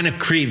I'm trying to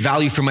create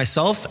value for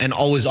myself and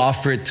always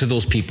offer it to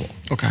those people.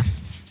 Okay.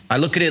 I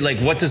look at it like,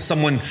 how does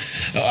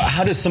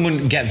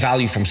someone get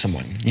value from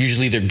someone?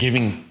 Usually they're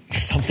giving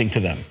something to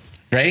them,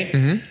 right?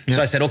 Mm-hmm. Yeah.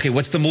 So I said, okay,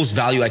 what's the most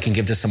value I can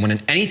give to someone?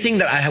 And anything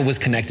that I was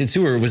connected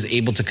to or was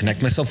able to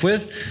connect myself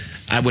with,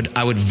 I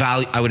would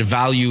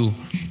value.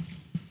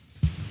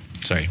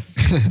 Sorry,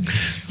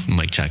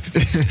 mic check.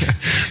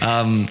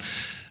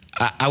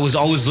 I was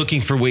always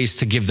looking for ways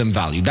to give them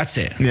value. That's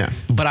it. Yeah.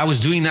 But I was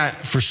doing that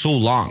for so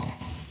long.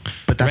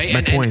 But that's right?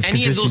 my point. And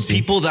any of those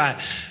people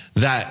that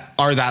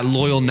are that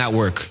loyal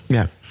network,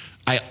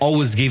 I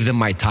always gave them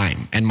my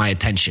time and my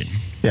attention.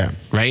 Yeah.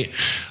 Right.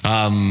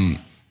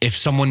 If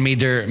someone made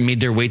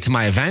their way to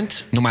my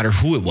event, no matter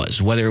who it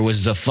was, whether it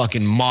was the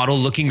fucking model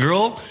looking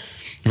girl,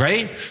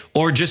 right,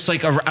 or just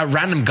like a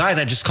random guy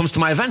that just comes to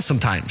my event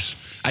sometimes,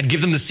 I'd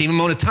give them the same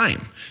amount of time,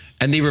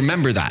 and they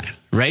remember that,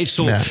 right?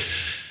 So. Yeah.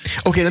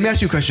 Okay, let me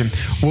ask you a question.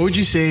 What would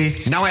you say?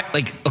 Now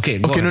okay.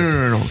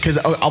 No. Because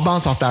I'll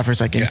bounce off that for a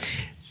second. Yeah.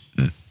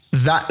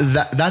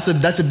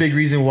 That's a big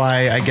reason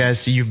why I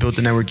guess you've built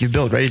the network you've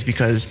built, right? Is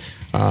because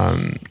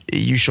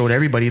you showed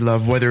everybody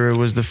love, whether it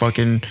was the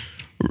fucking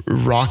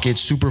rocket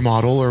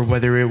supermodel or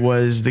whether it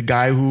was the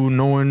guy who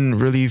no one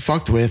really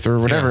fucked with or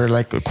whatever,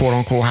 like quote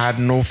unquote had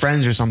no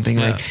friends or something.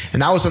 Like,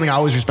 and that was something I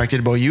always respected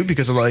about you,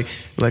 because of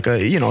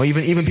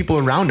even people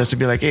around us would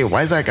be like, hey,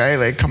 why is that guy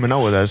like coming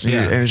out with us? And,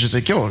 and it's just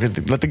like, yo,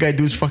 let the guy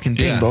do his fucking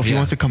thing, bro. If he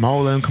wants to come out,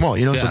 let him come out,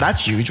 so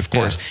that's huge, of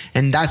course.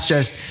 And that's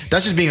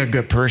just being a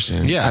good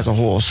person as a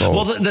whole. So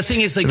well, the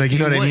thing is like you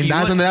know what I mean?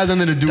 That has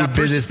nothing to do with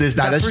business,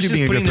 that's just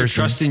being a good person.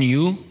 Trust in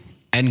you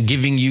and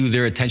giving you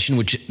their attention,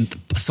 which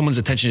someone's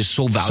attention is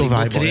so valuable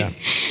today,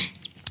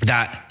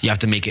 that you have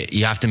to make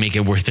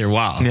it worth their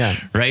while. Yeah.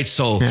 Right.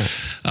 So,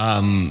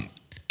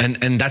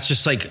 and that's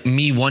just like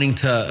me wanting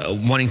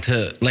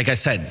to, like I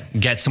said,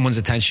 get someone's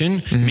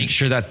attention, make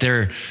sure that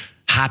they're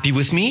happy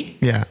with me.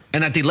 Yeah.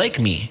 And that they like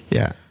me.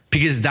 Yeah.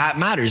 Because that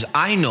matters.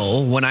 I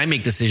know when I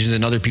make decisions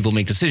and other people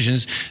make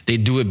decisions, they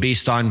do it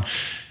based on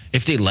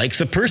if they like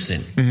the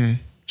person. Mm-hmm.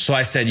 So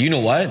I said, you know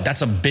what?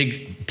 That's a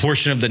big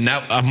portion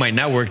of my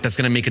network that's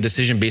going to make a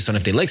decision based on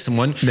if they like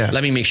someone. Yeah.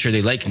 Let me make sure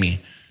they like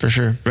me. For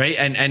sure. Right?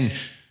 And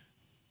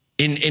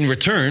in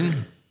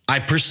return, I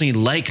personally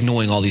like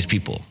knowing all these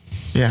people.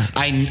 Yeah.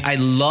 I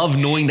love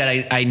knowing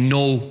that I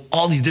know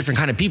all these different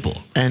kind of people.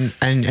 And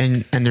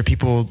they're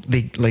people,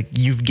 they like,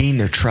 you've gained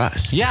their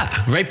trust. Yeah.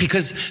 Right?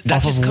 Because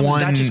that just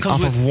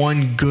comes with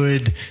one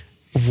good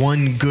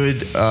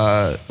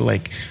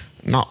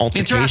not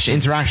altercation,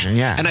 interaction.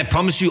 Yeah. And I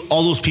promise you,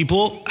 all those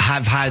people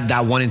have had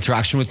that one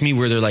interaction with me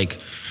where they're like,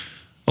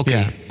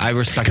 okay, I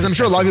respect. Because I'm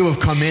sure a lot of people have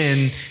come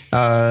in,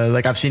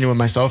 like I've seen it with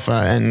myself,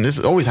 and this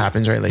always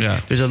happens, right? Like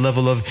there's a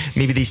level of,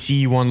 maybe they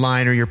see you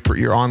online or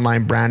your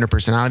online brand or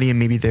personality, and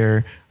maybe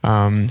they're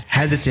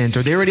hesitant,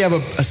 or they already have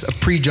a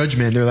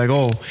prejudgment. They're like,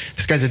 oh,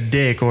 this guy's a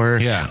dick, or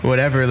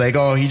whatever. Like,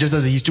 oh, he just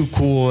doesn't, he's too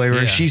cool,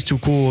 or she's too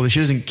cool, she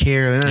doesn't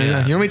care. You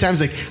know how many times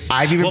like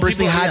I've even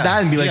personally had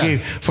that and be like, hey,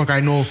 fuck,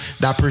 I know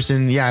that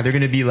person. Yeah, they're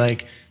gonna be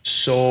like,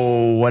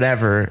 so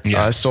whatever,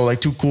 so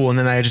like too cool, and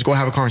then I just go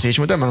have a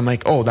conversation with them, and I'm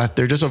like, oh,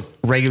 they're just a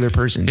regular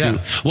person too.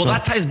 Well,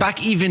 that ties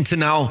back even to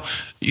now.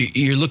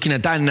 You're looking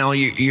at that, and now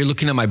you're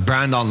looking at my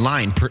brand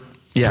online per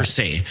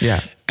se.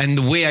 Yeah. And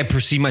the way I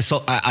perceive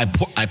myself,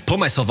 I put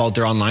myself out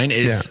there online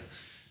is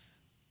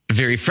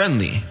very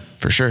friendly.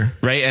 For sure.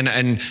 Right.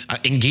 And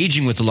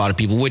engaging with a lot of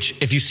people,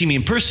 which if you see me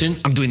in person,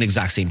 I'm doing the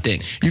exact same thing.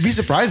 You'd be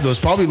surprised though.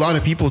 There's probably a lot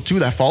of people too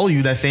that follow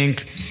you that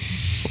think,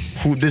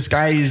 who this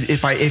guy is,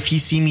 if he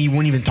see me, he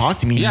wouldn't even talk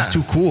to me. He's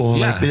too cool.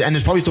 Yeah. Like, and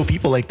there's probably still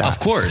people like that. Of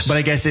course. But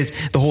I guess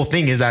it's the whole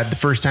thing is that the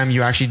first time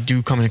you actually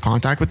do come into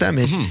contact with them,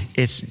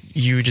 it's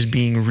you just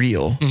being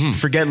real. Mm-hmm.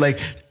 Forget like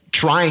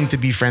trying to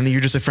be friendly.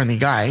 You're just a friendly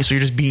guy. So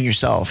you're just being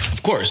yourself.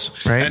 Of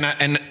course. Right.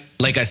 And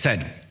like I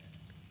said,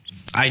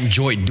 I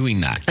enjoyed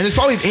doing that. And there's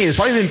probably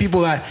been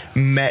people that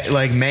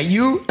met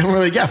you and were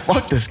like, yeah,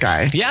 fuck this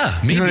guy. Yeah,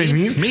 maybe. You know what I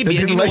mean? Maybe.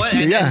 And you know what?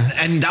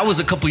 And that was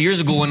a couple years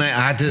ago when I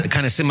had to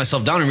kind of sit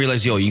myself down and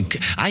realize,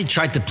 I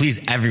tried to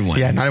please everyone.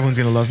 Yeah, not everyone's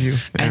gonna love you.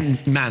 Yeah.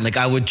 And man, like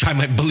I would try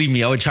my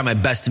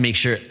best to make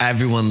sure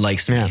everyone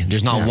likes me.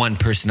 There's not one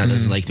person that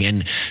doesn't like me.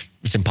 And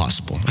it's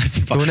impossible.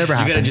 It will never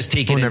happen. You gotta just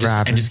take it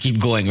and just keep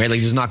going, right?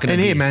 Like there's not gonna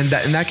be. Hey man,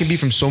 that can be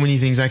from so many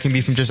things. That can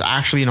be from just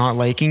actually not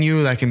liking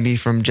you. That can be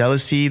from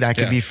jealousy. That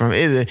can be from,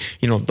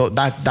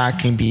 that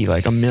can be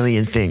like a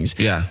million things.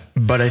 Yeah.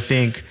 But I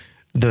think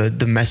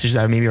the message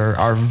that maybe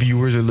our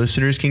viewers or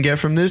listeners can get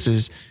from this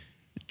is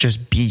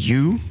just be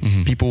you.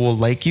 Mm-hmm. People will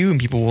like you and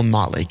people will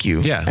not like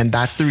you. Yeah. And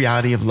that's the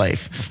reality of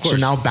life. Of course. So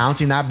now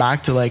bouncing that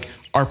back to like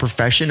our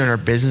profession and our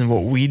business and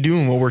what we do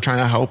and what we're trying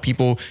to help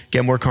people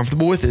get more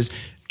comfortable with is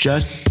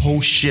just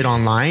post shit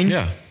online.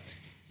 Yeah.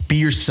 Be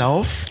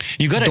yourself.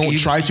 Don't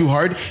try too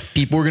hard.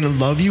 People are gonna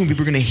love you and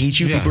people are gonna hate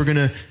you. Yeah. People are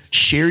gonna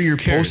share your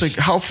posts. Like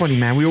how funny,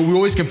 man. We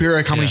always compare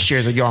like how many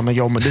shares. Like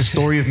this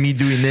story of me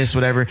doing this,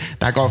 whatever,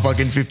 that got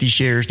fucking 50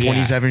 shares,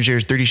 27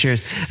 shares, 30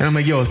 shares. And I'm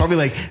like, it's probably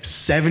like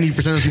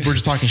 70% of people are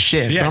just talking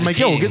shit. But I'm like,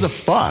 who gives a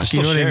fuck?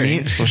 You know what I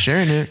mean? Still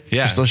sharing it.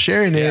 Yeah. Still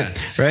sharing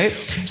it. Right?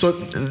 So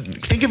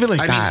think of it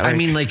like that. I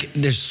mean,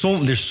 there's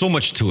so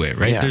much to it,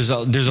 right? Yeah.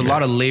 There's a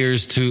lot of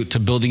layers to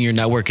building your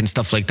network and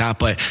stuff like that.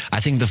 But I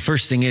think the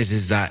first thing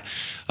is that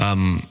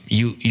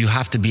you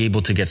have to be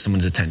able to get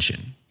someone's attention.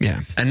 Yeah.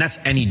 And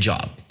that's any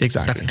job.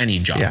 Exactly. That's any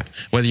job. Yeah.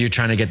 Whether you're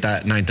trying to get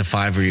that 9 to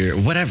 5 or you're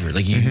whatever,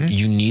 like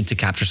you need to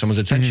capture someone's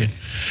attention.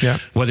 Mm-hmm. Yeah.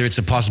 Whether it's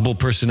a possible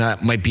person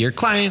that might be your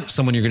client,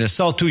 someone you're going to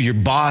sell to, your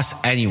boss,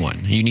 anyone,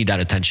 you need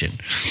that attention.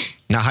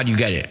 Now, how do you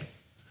get it?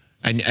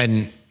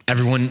 And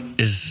everyone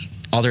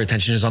all their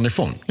attention is on their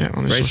phone. Yeah.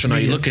 Right. So now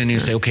you look at it and you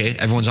say, okay,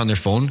 everyone's on their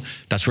phone.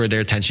 That's where their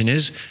attention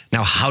is.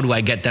 Now, how do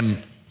I get them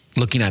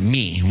looking at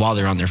me while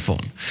they're on their phone?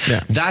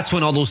 Yeah. That's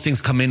when all those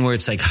things come in where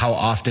it's like, how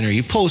often are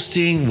you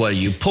posting? What are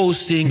you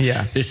posting?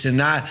 Yeah. This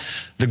and that.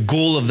 The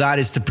goal of that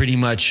is to pretty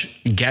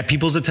much get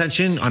people's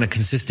attention on a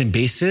consistent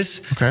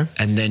basis. Okay.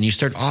 And then you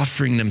start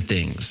offering them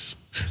things.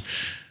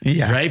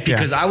 Yeah. Right?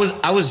 Because I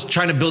was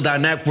trying to build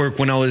that network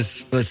when I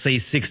was, let's say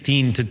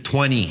 16 to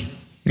 20,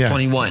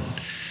 21.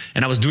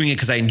 And I was doing it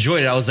because I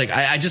enjoyed it. I was like,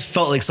 I just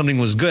felt like something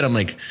was good. I'm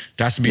like,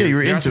 there has to be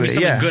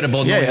something good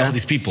about knowing all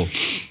these people.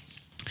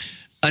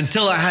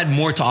 Until I had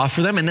more to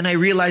offer them. And then I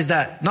realized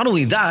that not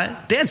only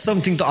that, they had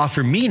something to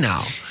offer me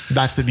now.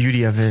 That's the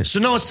beauty of it.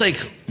 So now it's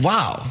like,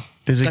 wow.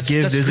 There's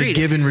a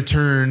give and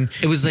return.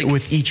 It was like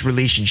with each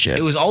relationship.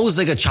 It was always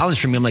like a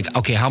challenge for me. I'm like,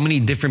 okay, how many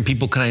different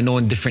people can I know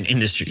in different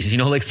industries?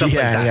 Like stuff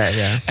like that.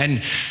 Yeah.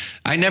 And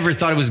I never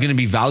thought it was going to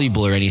be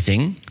valuable or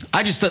anything.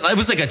 I just thought it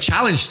was like a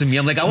challenge to me.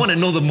 I'm like, I want to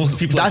know the most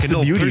people I can know.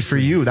 That's the beauty for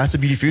you. That's the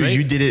beauty for you. Right?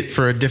 You did it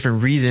for a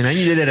different reason. And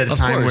you did it at a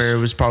time where it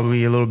was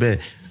probably a little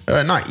bit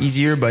not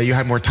easier, but you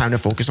had more time to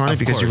focus on it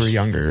because you were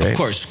younger, right? Of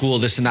course, school,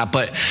 this and that.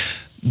 But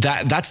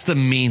that's the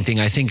main thing.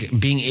 I think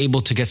being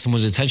able to get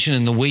someone's attention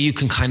and the way you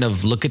can kind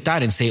of look at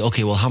that and say,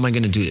 okay, well, how am I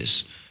going to do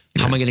this?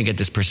 How am I going to get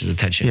this person's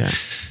attention? Yeah.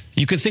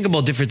 You can think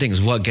about different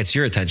things. What gets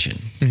your attention?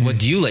 Mm-hmm. What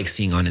do you like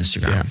seeing on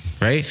Instagram?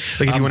 Right?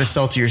 Like if you want to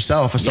sell to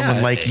yourself or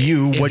someone like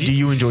you, what do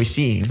you enjoy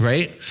seeing?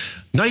 Right?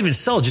 Not even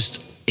sell,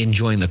 just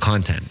enjoying the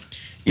content.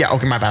 Yeah,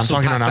 okay, my bad. I'm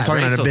talking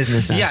on a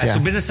business sense. Yeah, so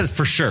business sense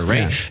for sure,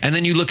 right? Yeah. And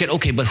then you look at,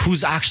 okay, but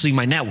who's actually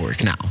my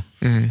network now?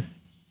 Mm-hmm.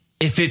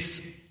 If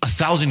it's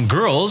 1,000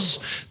 girls,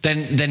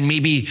 then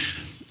maybe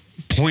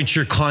point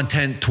your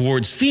content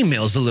towards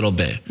females a little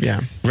bit.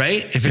 Yeah.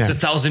 Right? If it's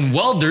 1,000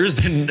 welders,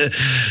 then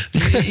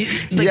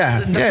that's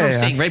what I'm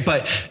saying, right?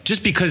 But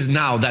just because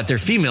now that they're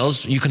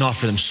females, you can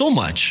offer them so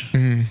much,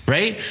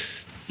 right?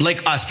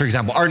 Like us, for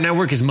example, our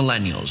network is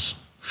millennials.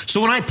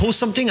 So when I post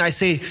something, I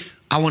say,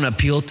 I want to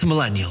appeal to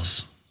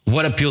millennials.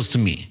 What appeals to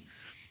me,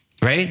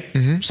 right?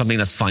 Mm-hmm. Something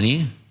that's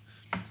funny,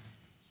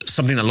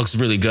 something that looks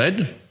really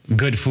good,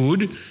 good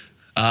food,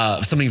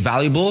 something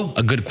valuable,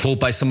 a good quote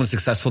by someone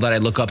successful that I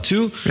look up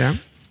to. Yeah.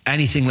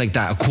 Anything like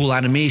that, a cool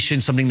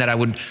animation, something that I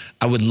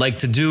would like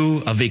to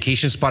do, a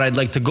vacation spot I'd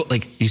like to go.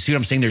 Like, you see what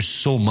I'm saying? There's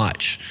so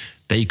much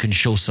that you can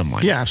show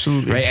someone. Yeah,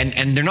 absolutely. Right?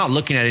 And they're not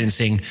looking at it and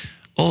saying,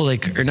 oh,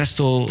 like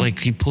Ernesto, like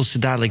he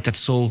posted that, like that's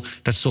so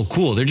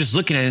cool. They're just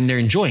looking at it and they're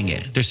enjoying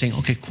it. They're saying,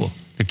 okay, cool.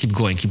 Keep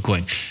going.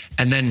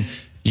 And then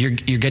you're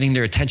getting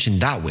their attention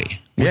that way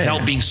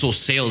without being so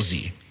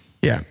salesy.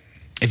 Yeah.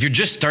 If you're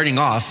just starting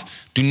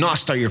off, do not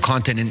start your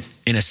content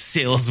in a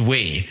sales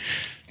way.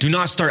 Do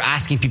not start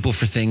asking people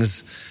for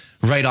things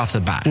right off the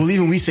bat. Well,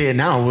 even we say it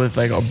now with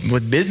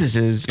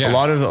businesses. A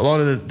lot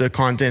of the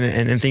content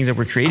and things that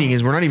we're creating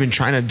is we're not even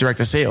trying to direct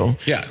a sale.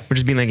 Yeah, we're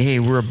just being like, hey,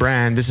 we're a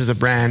brand. This is a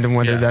brand, and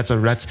whether that's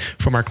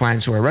from our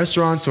clients who are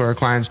restaurants, or our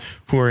clients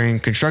who are in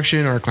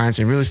construction, or our clients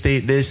in real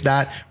estate, this,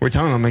 that. We're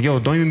telling them like, yo,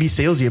 don't even be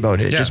salesy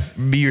about it. Yeah.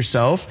 Just be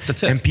yourself.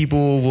 That's it. And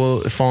people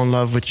will fall in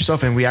love with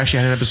yourself. And we actually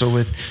had an episode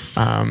with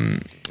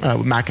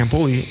Matt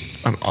Campoli,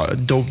 a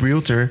dope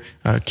realtor,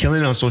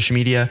 killing it on social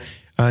media.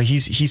 He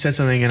said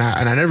something, and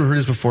I never heard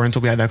this before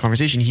until we had that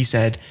conversation. He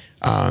said,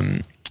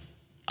 I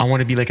I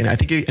want to be like I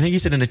think you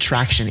said an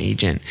attraction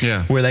agent.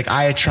 Yeah. Where like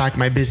I attract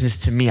my business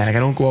to me. Like I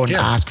don't go out and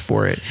ask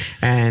for it.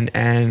 And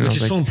which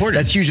is so important.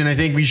 That's huge. And I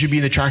think we should be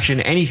an attraction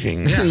to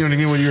anything. Yeah. You know what I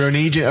mean? When you're an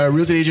agent, a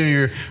real estate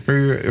agent,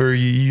 or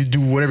you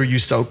do whatever, you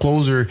sell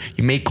clothes or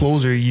you make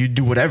clothes or you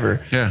do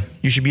whatever. Yeah.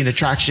 You should be an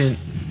attraction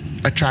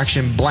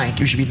blank.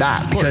 You should be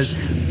that because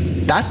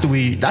that's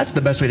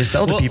the best way to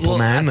sell to people,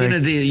 man. At the end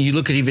of the day, you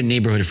look at even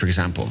neighborhood, for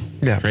example.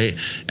 Yeah. Right.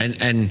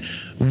 And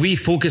we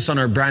focus on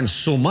our brand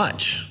so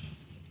much.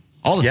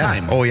 All the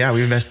time. Oh yeah,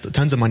 we invest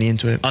tons of money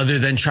into it. Other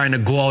than trying to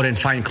go out and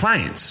find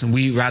clients,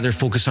 we rather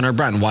focus on our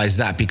brand. Why is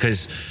that?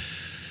 Because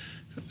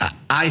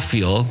I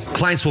feel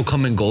clients will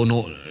come and go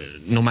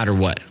no matter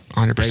what.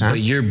 100%. Right? But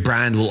your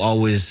brand will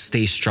always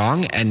stay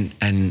strong,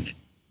 and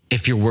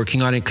if you're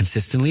working on it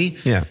consistently,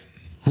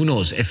 who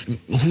knows?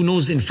 Who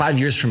knows in 5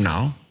 years from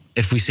now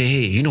if we say,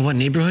 hey, you know what,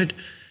 neighborhood,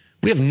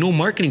 we have no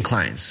marketing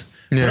clients.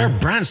 But our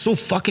brand's so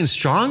fucking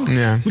strong,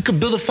 we could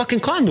build a fucking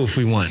condo if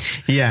we want.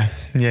 Yeah.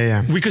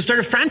 We could start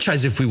a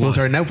franchise if we want. Build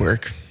our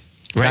network.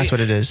 Right? That's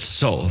what it is.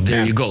 So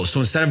there you go.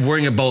 So instead of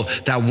worrying about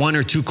that 1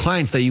 or 2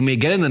 clients that you may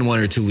get in 1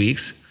 or 2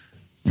 weeks,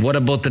 what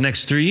about the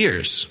next 3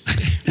 years?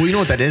 Well, you know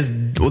what that is?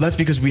 Well, that's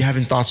because we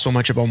haven't thought so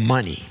much about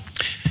money.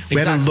 We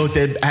haven't looked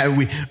at how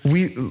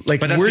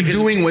we're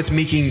doing what's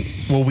making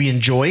what we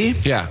enjoy.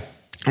 Yeah.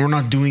 And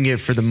we're not doing it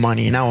for the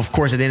money. Now, of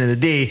course, at the end of the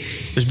day,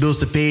 there's bills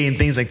to pay and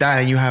things like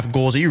that, and you have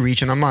goals that you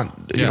reach. And I'm not,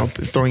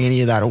 throwing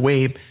any of that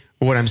away.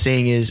 What I'm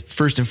saying is,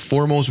 first and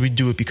foremost, we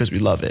do it because we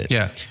love it.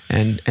 Yeah.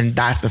 And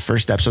that's the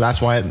first step. So that's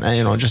why,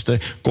 just to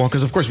go on,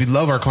 because of course we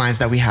love our clients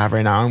that we have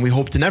right now and we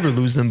hope to never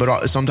lose them,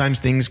 but sometimes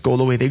things go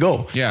the way they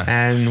go. Yeah.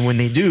 And when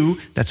they do,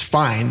 that's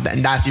fine.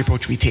 And that's the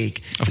approach we take.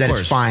 Of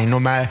course. It's fine,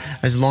 no matter,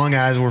 as long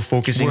as we're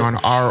focusing on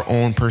our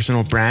own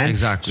personal brand.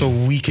 Exactly. So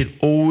we could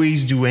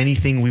always do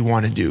anything we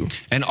want to do.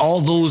 And all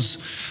those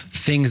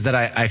things that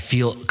I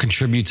feel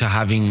contribute to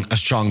having a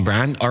strong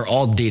brand are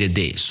all day to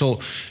day.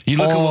 So you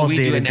look at what we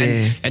do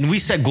and we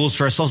set goals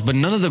for ourselves, but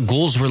none of the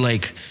goals were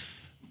like,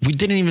 we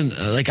didn't even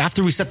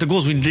after we set the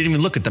goals, we didn't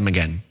even look at them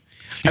again.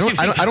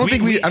 I don't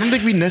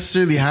think we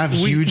necessarily have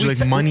huge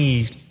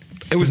money.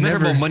 It was never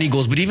about money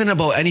goals, but even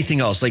about anything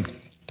else, like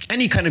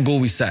any kind of goal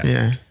we set.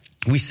 Yeah.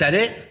 We set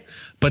it,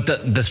 but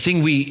the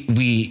thing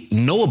we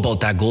know about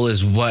that goal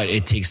is what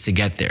it takes to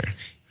get there.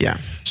 Yeah.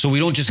 So we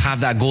don't just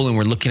have that goal and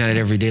we're looking at it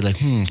every day like,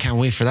 can't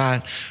wait for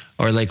that.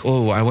 Or like,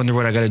 oh, I wonder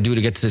what I got to do to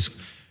get to this.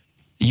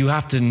 You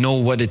have to know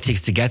what it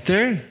takes to get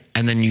there.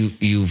 And then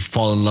you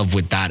fall in love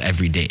with that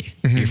every day.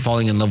 Mm-hmm. You're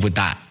falling in love with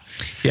that.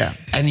 Yeah.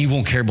 And you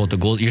won't care about the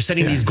goals. You're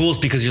setting these goals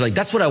because you're like,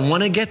 that's what I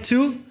want to get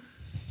to.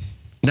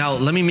 Now,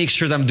 let me make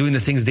sure that I'm doing the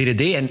things day to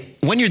day. And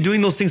when you're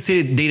doing those things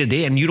day to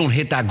day and you don't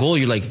hit that goal,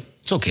 you're like,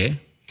 it's okay.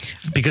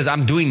 Because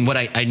I'm doing what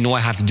I know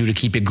I have to do to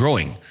keep it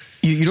growing.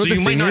 You know, so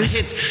you might not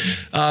hit,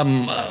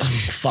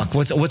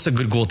 what's a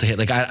good goal to hit?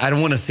 Like, I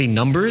don't want to say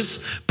numbers,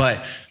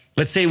 but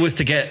let's say it was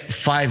to get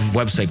 5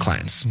 website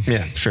clients.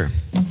 Yeah, sure.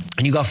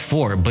 And you got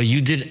 4, but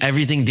you did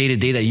everything day to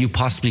day that you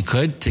possibly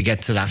could to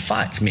get to that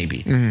 5, maybe.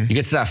 Mm-hmm. You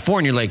get to that 4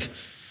 and you're like,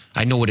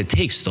 I know what it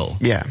takes though.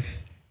 Yeah.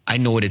 I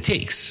know what it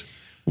takes.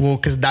 Well,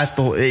 because that's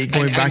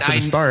going back to the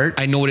start.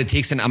 I know what it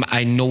takes and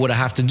I know what I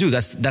have to do.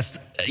 That's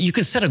you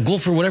can set a goal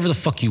for whatever the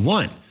fuck you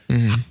want.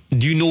 Mm-hmm.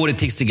 Do you know what it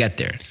takes to get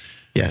there?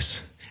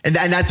 Yes. And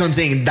that's what I'm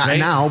saying. That, right?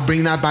 Now,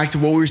 bring that back to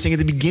what we were saying at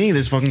the beginning of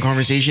this fucking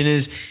conversation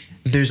is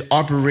there's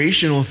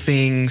operational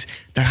things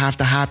that have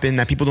to happen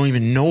that people don't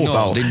even know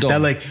about. They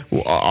don't.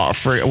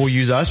 That we'll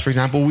use us, for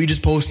example. We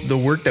just post the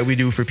work that we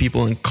do for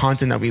people and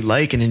content that we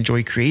like and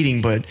enjoy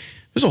creating, but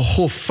there's a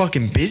whole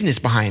fucking business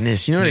behind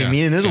this. You know what I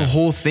mean? And there's a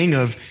whole thing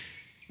of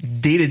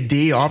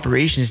day-to-day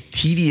operations,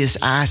 tedious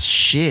ass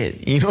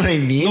shit. You know what I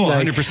mean? No,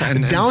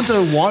 100%. Down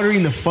to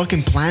watering the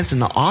fucking plants in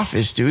the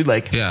office, dude.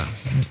 Like,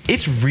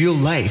 it's real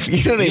life.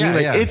 You know what I mean?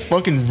 Like, it's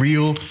fucking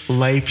real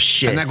life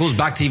shit. And that goes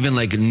back to even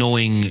like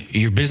knowing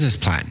your business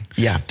plan.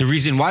 Yeah. The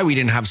reason why we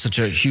didn't have such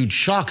a huge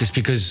shock is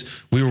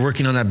because we were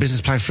working on that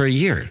business plan for a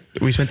year.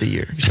 We spent a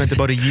year. We spent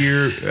about a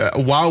year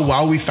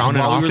while we found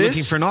an office. We were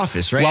looking for an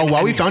office, right?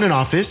 While we found an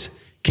office,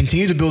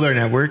 continued to build our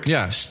network.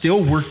 Yeah.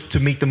 Still worked to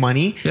make the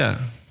money. Yeah.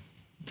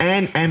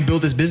 And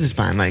build this business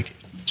plan, like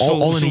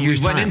all in a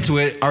year's time. We went into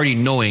it already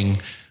knowing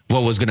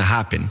what was going to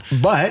happen.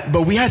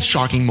 But we had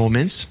shocking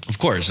moments. Of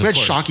course. We had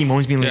shocking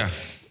moments being like,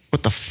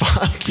 what the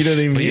fuck? You know what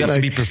I mean? But you have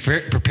to be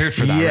prepared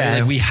for that,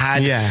 right?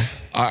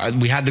 Like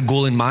we had the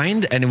goal in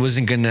mind and it was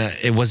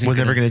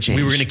never going to change.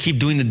 We were going to keep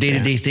doing the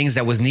day-to-day things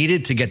that was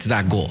needed to get to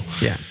that goal.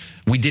 Yeah.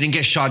 We didn't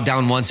get shot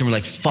down once and we're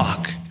like,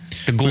 fuck.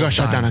 We got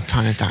shut down a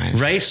ton of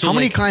times. Right? So how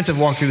many clients have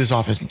walked through this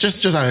office?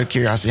 Just out of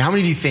curiosity, how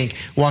many do you think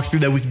walked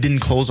through that we didn't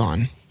close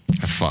on?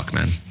 Fuck,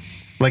 man.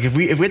 Like if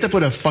we had to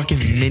put a fucking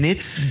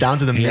minutes down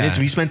to the minutes,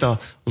 we spent a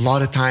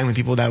lot of time with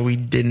people that we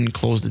didn't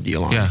close the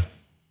deal on.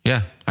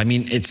 Yeah. I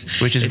mean,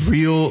 which is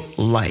real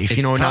life.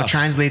 You know, now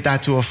translate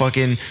that to a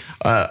fucking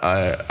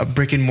a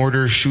brick and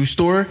mortar shoe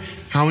store.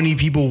 How many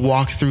people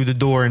walk through the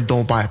door and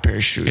don't buy a pair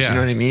of shoes? You know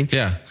what I mean?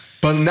 Yeah.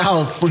 But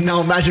now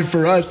imagine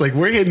for us, like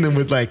we're hitting them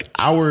with like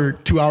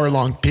 2-hour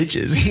long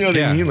pitches. You know what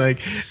I mean?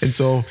 Like, and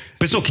so,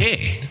 but it's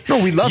okay.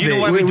 No, we love it.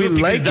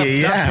 We like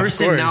it. That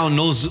person now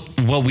knows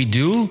what we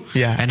do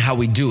and how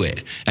we do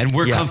it, and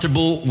we're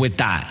comfortable with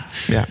that.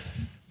 Yeah.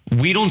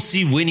 We don't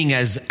see winning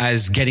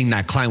as getting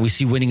that client. We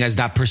see winning as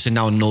that person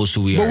now knows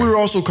who we are. But we're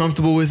also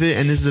comfortable with it,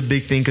 and this is a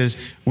big thing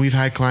because we've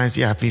had clients.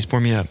 Yeah, please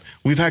pour me up.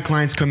 We've had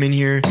clients come in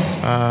here.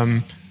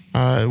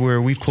 Where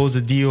we've closed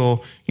the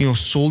deal,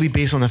 solely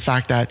based on the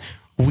fact that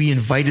we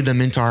invited them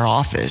into our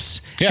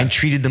office and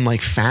treated them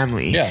like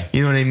family. Yeah.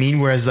 You know what I mean?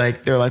 Whereas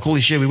like, they're like,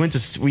 holy shit, we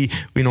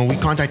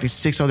contacted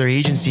 6 other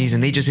agencies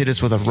and they just hit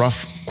us with a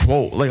rough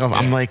quote. Like,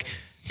 I'm like,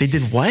 they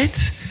did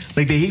what?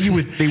 Like they hit you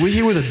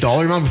with a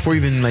dollar amount before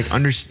even like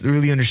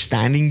really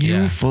understanding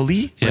you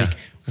fully. Yeah. Like,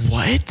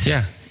 what?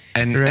 Yeah.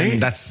 And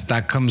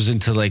that comes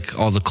into like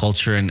all the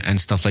culture and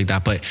stuff like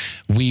that. But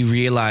we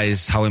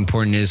realize how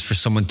important it is for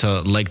someone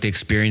to like the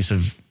experience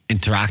of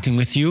interacting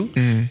with you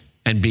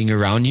and being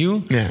around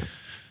you. Yeah.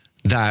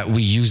 That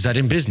we use that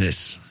in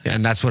business. Yeah.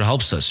 And that's what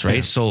helps us, right?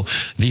 Yeah. So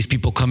these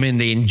people come in,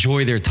 they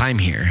enjoy their time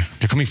here.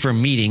 They're coming for a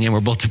meeting and we're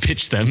about to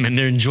pitch them and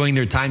they're enjoying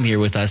their time here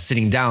with us,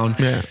 sitting down.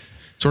 Yeah.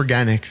 It's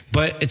organic.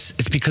 But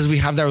it's because we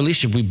have that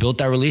relationship. We built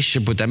that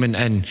relationship with them.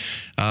 And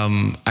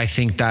I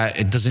think that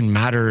it doesn't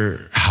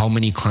matter how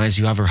many clients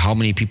you have or how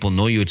many people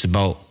know you. It's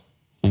about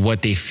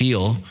what they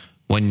feel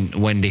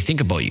when they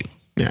think about you.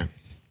 Yeah.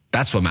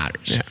 That's what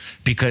matters. Yeah.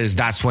 Because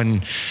that's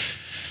when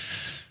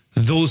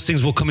those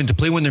things will come into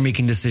play when they're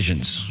making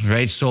decisions,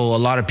 right? So a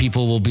lot of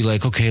people will be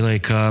like, okay,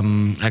 like,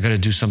 I got to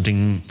do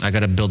something. I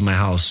got to build my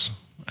house.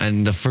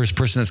 And the first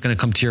person that's going to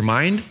come to your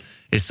mind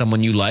is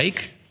someone you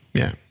like.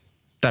 Yeah.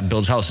 That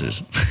builds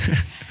houses.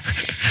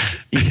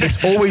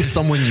 It's always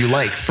someone you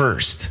like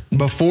first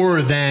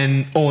before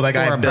then. Oh, that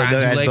guy or a brand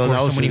you like, or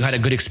houses. Someone you had a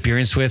good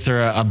experience with,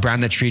 or a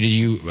brand that treated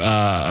you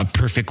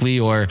perfectly,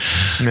 or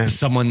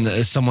someone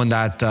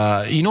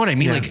that you know what I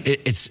mean. Like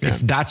it's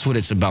that's what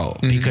it's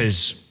about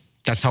because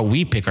that's how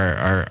we pick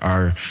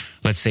our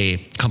let's say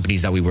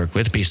companies that we work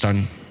with based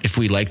on if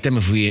we like them,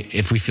 if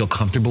we feel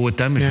comfortable with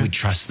them, if we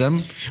trust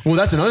them. Well,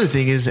 that's another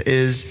thing is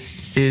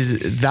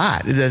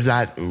that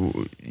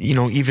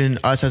even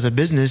us as a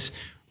business,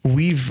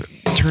 we've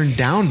turned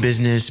down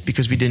business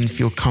because we didn't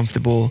feel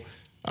comfortable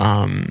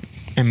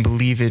and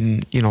believe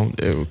in,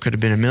 it could have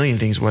been a million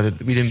things, whether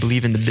we didn't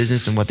believe in the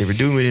business and what they were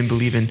doing. We didn't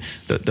believe in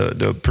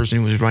the person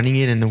who was running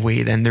it and the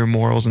way, then their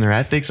morals and their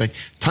ethics, like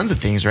tons of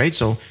things. Right.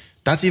 So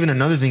that's even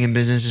another thing in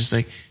business, just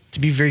like to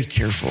be very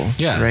careful.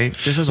 Yeah. Right.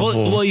 This as a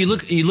whole. Well, you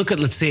look at,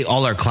 let's say,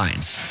 all our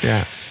clients.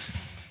 Yeah.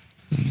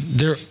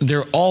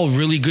 They're all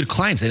really good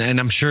clients. And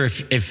I'm sure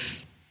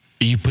if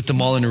you put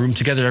them all in a room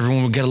together,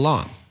 everyone would get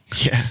along.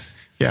 Yeah.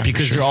 Yeah.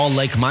 Because they're all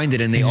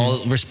like-minded and they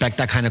all respect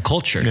that kind of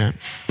culture. Yeah.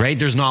 Right?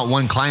 There's not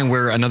one client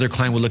where another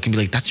client would look and be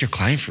like, that's your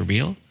client for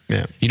real?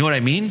 Yeah. You know what I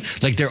mean?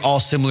 Like they're all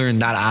similar in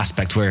that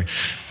aspect where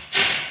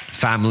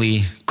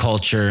family,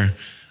 culture,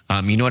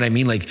 you know what I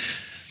mean? Like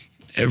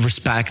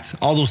respect,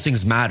 all those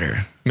things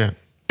matter. Yeah.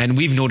 And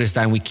we've noticed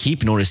that and we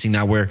keep noticing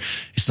that where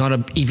it's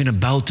not even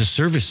about the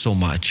service so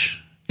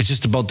much. It's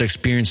just about the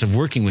experience of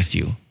working with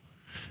you.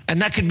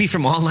 And that could be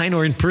from online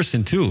or in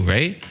person too,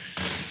 right?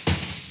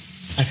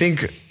 I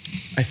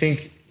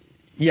think,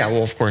 yeah,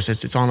 well, of course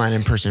it's online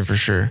in person for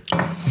sure.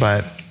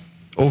 But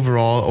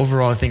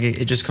overall, I think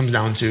it just comes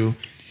down to,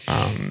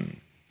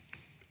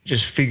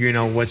 just figuring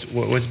out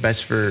what's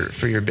best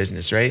for your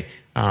business. Right.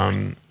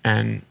 And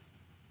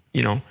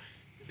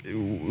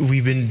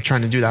we've been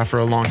trying to do that for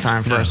a long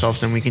time for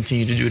ourselves and we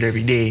continue to do it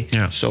every day.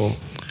 Yeah. So,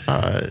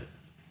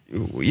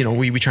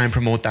 we try and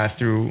promote that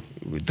through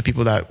the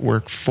people that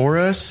work for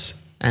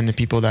us and the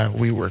people that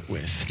we work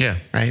with. Yeah.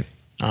 Right.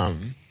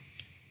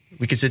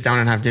 We could sit down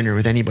and have dinner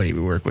with anybody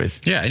we work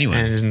with. Yeah, anyone.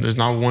 And there's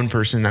not one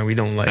person that we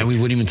don't like. And we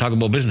wouldn't even talk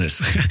about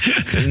business.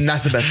 And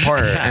that's the best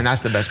part. And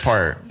that's the best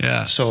part.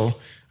 Yeah. So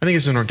I think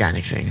it's an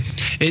organic thing.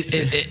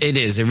 It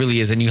is. It really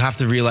is. And you have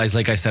to realize,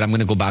 like I said, I'm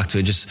going to go back to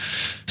it, just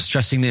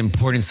stressing the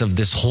importance of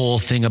this whole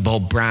thing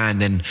about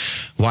brand and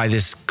why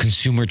this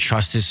consumer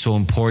trust is so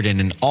important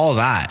and all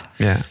that.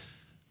 Yeah.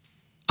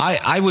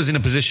 I was in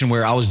a position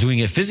where I was doing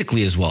it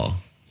physically as well,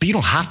 but you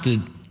don't have to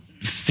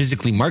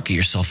physically market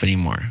yourself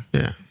anymore.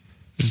 Yeah.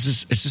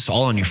 It's just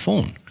all on your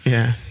phone.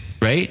 Yeah.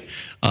 Right.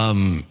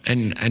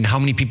 And how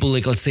many people,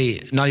 like, let's say,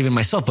 not even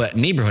myself, but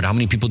neighborhood, how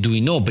many people do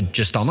we know, but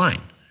just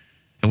online?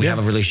 And we have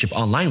a relationship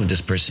online with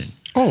this person.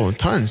 Oh,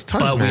 tons.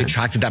 But we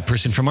attracted that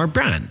person from our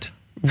brand.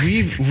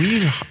 We've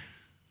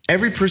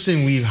every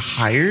person we've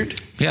hired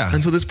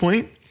until this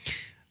point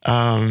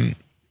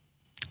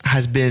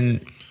has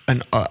been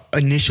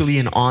initially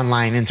an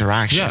online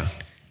interaction. Yeah,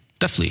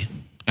 definitely.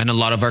 And a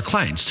lot of our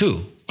clients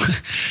too.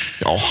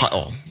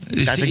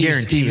 That's a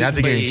guarantee. That's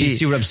a guarantee. You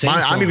see what I'm saying?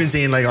 I'm even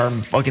saying like our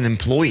fucking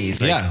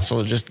employees. Like, yeah.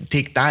 So just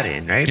take that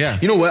in, right? Yeah.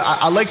 You know what?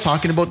 I like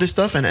talking about this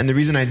stuff, and the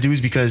reason I do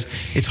is because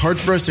it's hard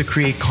for us to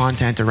create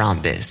content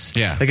around this.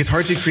 Yeah. Like it's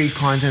hard to create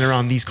content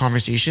around these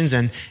conversations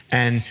and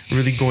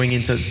really going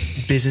into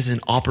business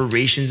and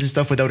operations and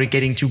stuff without it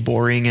getting too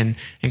boring and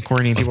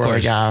corny. And people are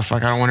like, yeah,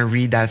 fuck, I don't want to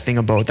read that thing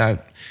about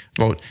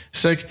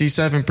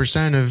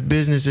 67% of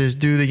businesses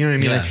do the, you know what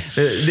I mean?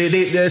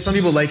 Yeah. Like some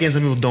people like it and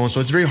some people don't. So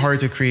it's very hard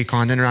to create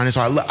content around it.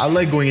 So I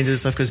like going into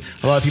this stuff because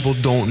a lot of people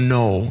don't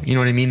know, you know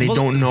what I mean? They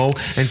don't know.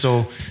 And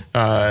so,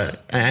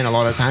 and a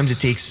lot of times it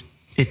takes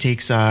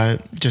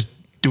just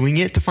doing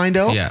it to find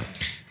out. Yeah.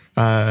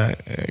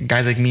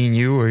 Guys like me and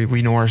you, or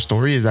we know our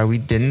story is that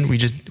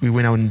we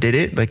went out and did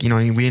it. Like, you know,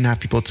 we didn't have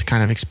people to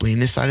kind of explain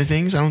this side of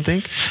things, I don't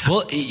think.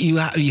 Well, you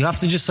have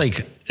to just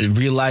like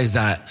realize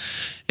that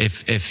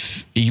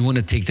if you want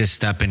to take this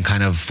step and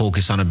kind of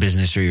focus on a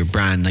business or your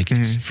brand, like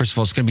it's, first of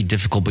all, it's going to be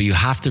difficult, but you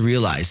have to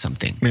realize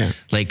something. Yeah.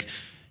 Like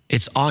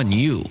it's on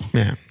you.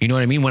 Yeah. You know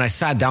what I mean? When I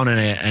sat down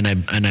and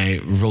I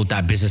wrote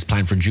that business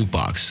plan for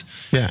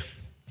Jukebox. Yeah.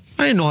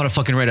 I didn't know how to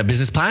fucking write a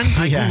business plan.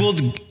 I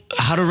Googled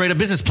how to write a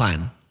business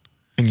plan.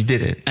 And you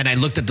did it. And I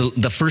looked at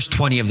the first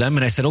 20 of them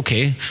and I said,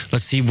 okay,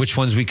 let's see which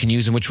ones we can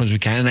use and which ones we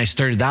can. And I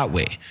started that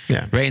way.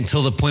 Yeah. Right.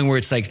 Until the point where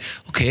it's like,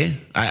 okay,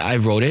 I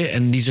wrote it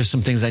and these are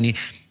some things I need.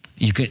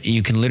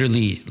 You can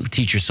literally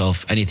teach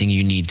yourself anything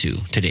you need to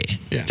today.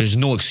 Yeah. There's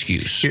no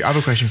excuse. Here, I have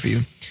a question for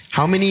you.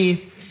 How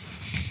many,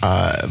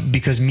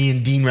 because me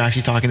and Dean were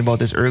actually talking about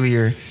this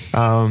earlier,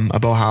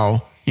 about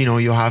how, you know,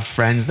 you'll have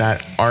friends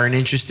that aren't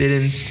interested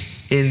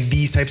in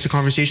these types of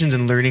conversations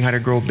and learning how to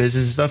grow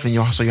business and stuff. And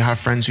you have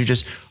friends who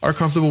just are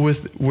comfortable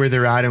with where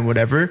they're at and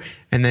whatever.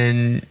 And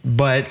then,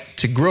 but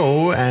to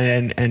grow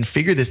and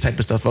figure this type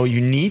of stuff out, you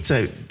need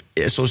to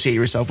associate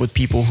yourself with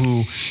people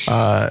who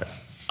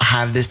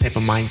have this type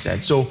of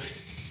mindset. So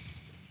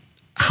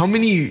how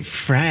many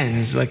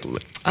friends, like,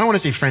 I don't want to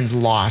say friends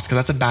lost, because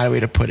that's a bad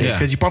way to put it,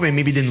 because you probably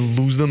maybe didn't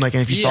lose them. Like,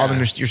 and if you saw them,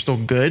 you're still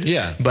good.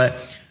 Yeah.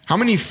 But how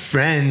many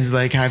friends,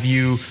 like, have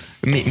you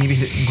maybe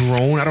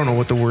grown? I don't know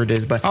what the word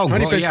is, but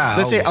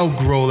let's say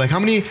outgrow. Like, how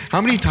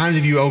many times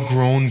have you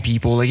outgrown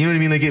people? Like, you know what I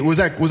mean?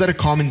 Like, was that a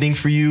common thing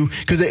for you?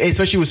 Because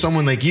especially with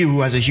someone like you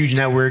who has a huge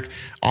network,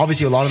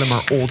 obviously a lot of them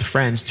are old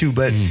friends too.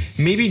 But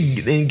maybe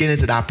get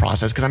into that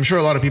process, because I'm sure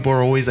a lot of people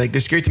are always like, they're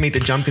scared to make the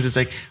jump because it's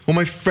like, well,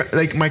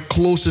 my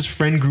closest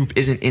friend group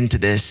isn't into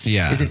this.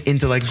 Isn't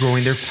into like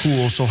growing. They're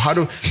cool. So what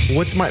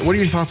are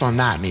your thoughts on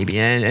that? Maybe,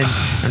 and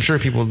I'm sure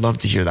people would love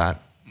to hear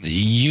that.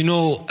 You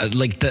know,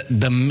 like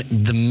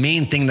the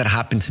main thing that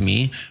happened to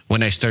me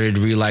when I started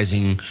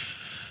realizing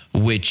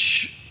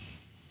and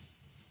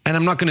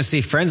I'm not going to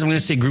say friends, I'm going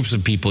to say groups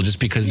of people, just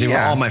because they were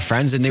all my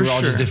friends and they were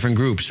all just different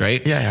groups,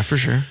 right? Yeah, for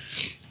sure.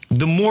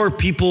 The more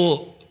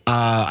people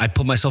I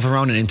put myself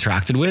around and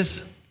interacted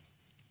with,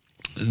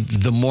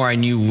 the more I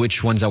knew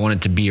which ones I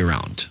wanted to be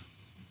around.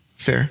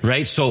 Fair.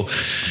 Right? So,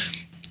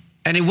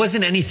 and it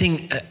wasn't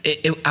anything.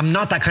 I'm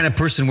not that kind of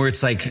person where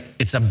it's like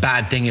it's a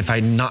bad thing if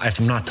I'm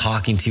not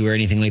talking to you or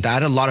anything like that. I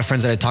had a lot of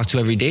friends that I talk to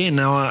every day, and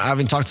now I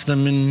haven't talked to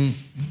them in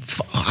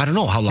I don't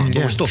know how long,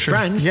 but we're still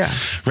friends,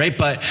 right?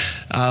 But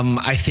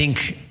I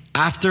think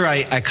after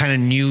I kind of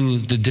knew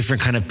the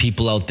different kind of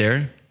people out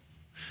there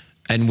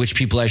and which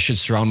people I should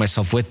surround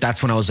myself with,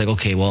 that's when I was like,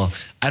 okay, well,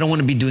 I don't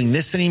want to be doing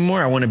this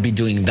anymore. I want to be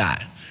doing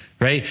that.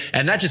 Right.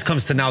 And that just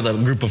comes to now the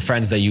group of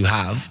friends that you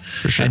have.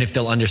 For sure. And if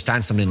they'll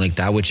understand something like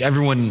that, which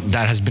everyone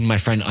that has been my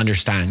friend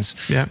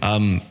understands. Yeah.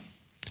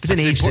 It's an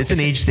age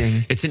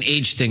thing. It's an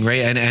age thing,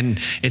 right? And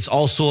it's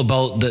also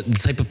about the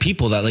type of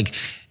people that, like,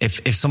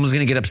 if someone's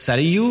going to get upset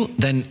at you,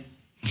 then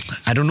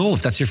I don't know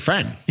if that's your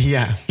friend.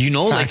 Yeah. You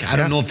know, facts, like,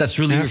 I don't know if that's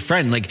really your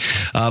friend. Like,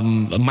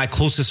 my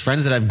closest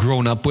friends that I've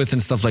grown up with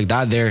and stuff like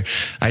that,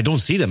 I don't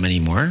see them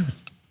anymore.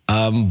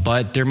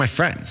 But they're my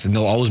friends and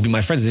they'll always be my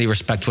friends, and they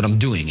respect what I'm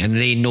doing and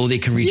they know they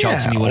can reach out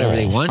to me whenever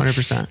they want.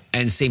 100%.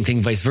 And same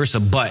thing, vice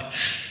versa. But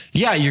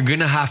yeah, you're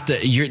going to have to,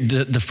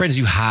 the friends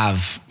you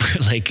have,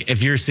 like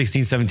if you're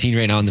 16, 17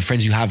 right now, and the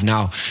friends you have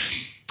now,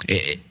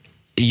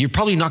 you're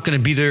probably not going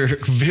to be there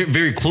very,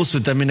 very close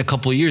with them in a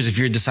couple of years if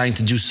you're deciding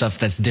to do stuff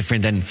that's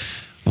different than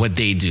what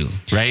they do.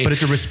 Right. But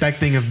it's a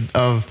respecting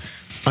of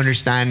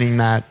understanding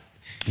that.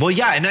 Well,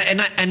 yeah,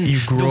 and you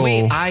grow. The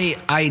way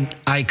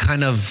I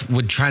kind of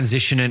would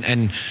transition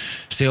and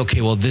say,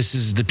 okay, well, this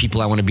is the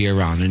people I want to be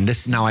around, and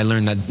this now I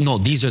learned that no,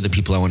 these are the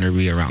people I want to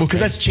be around. Well,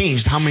 because that's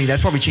changed.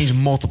 That's probably changed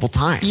multiple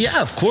times.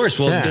 Yeah, of course.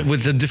 Well,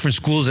 with the different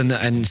schools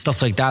and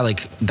stuff like that,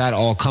 like that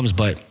all comes.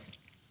 But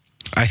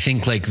I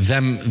think like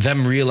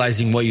them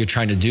realizing what you're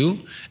trying to do,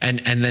 and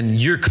then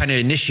you're kind of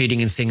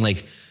initiating and saying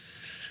like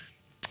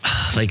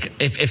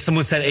if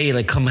someone said, hey,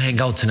 like come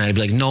hang out tonight, I'd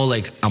be like, no,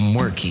 like I'm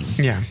working.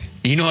 Yeah.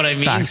 You know what I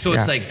mean? Facts, so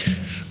it's like,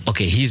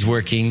 okay, he's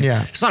working.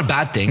 Yeah. It's not a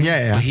bad thing.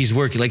 Yeah. But he's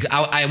working. Like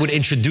I would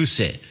introduce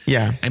it.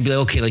 Yeah. And be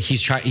like, okay, like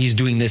he's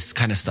doing this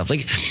kind of stuff.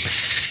 Like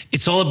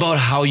it's all about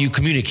how you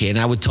communicate. And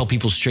I would tell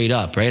people straight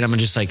up, right? I'm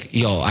just like,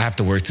 yo, I have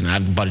to work tonight. I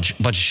have a bunch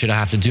of shit I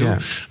have to do. Yeah.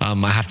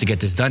 I have to get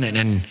this done.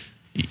 And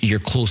your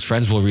close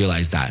friends will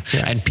realize that.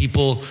 Yeah. And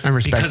people,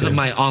 because of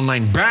my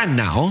online brand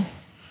now,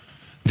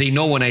 they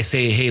know when I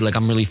say, hey, like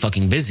I'm really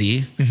fucking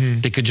busy,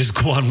 they could just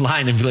go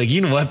online and be like,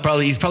 you know what,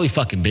 he's probably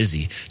fucking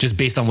busy, just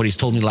based on what he's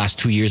told me the last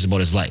 2 years about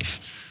his life.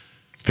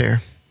 Fair.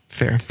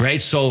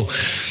 Right? So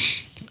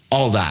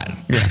all that.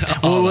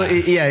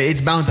 Yeah.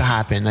 It's bound to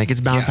happen. Like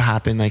it's bound to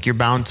happen. Like you're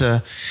bound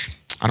to,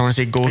 I don't want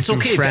to say go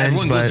through friends, but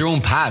everyone but goes their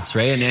own paths,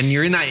 right? And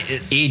you're in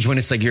that age when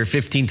it's like you're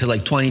 15 to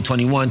like 20,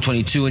 21,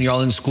 22, and you're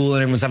all in school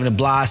and everyone's having a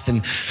blast.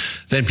 And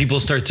then people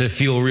start to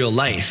feel real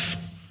life.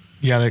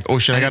 Yeah, like, oh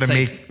shit, I got to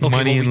make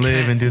money and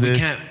live and do this. We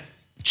can't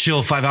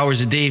chill 5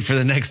 hours a day for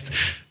the next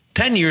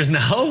 10 years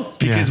now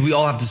because we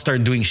all have to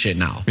start doing shit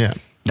now. Yeah.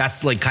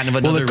 That's like kind of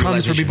another Well, it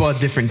comes for people at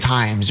different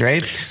times,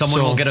 right?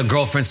 Someone will get a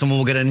girlfriend, someone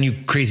will get a new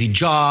crazy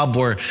job,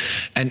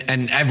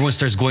 and everyone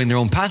starts going their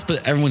own path,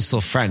 but everyone's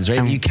still friends,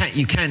 right?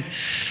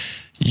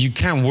 You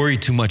can't worry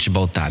too much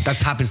about that. That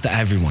happens to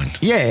everyone.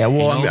 Yeah.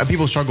 Well, I mean,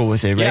 people struggle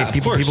with it, right? Yeah,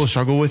 people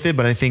struggle with it,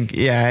 but I think,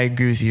 I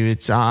agree with you.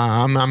 It's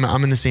I'm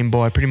in the same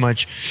boat. I pretty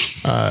much,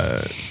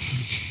 the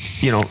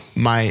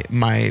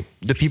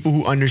people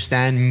who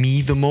understand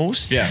me the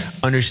most,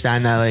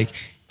 understand that like,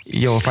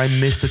 yo, if I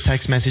missed a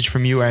text message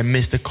from you, or I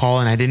missed a call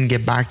and I didn't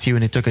get back to you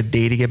and it took a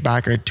day to get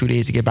back or 2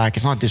 days to get back,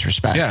 it's not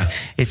disrespect. Yeah.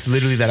 It's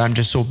literally that I'm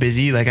just so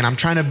busy, like, and I'm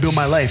trying to build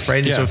my life,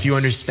 right? And so if you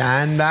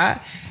understand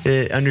that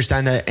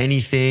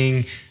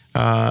anything,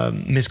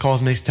 missed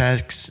calls, missed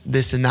texts,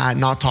 this and that,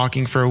 not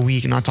talking for a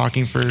week, not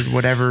talking for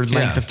whatever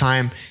length of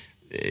time,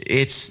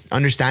 it's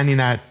understanding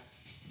that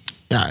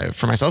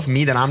for myself,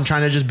 that I'm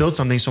trying to just build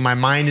something. So my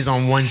mind is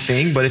on one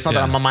thing, but it's not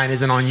that my mind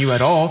isn't on you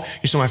at all.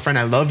 You're still my friend.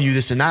 I love you,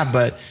 this and that,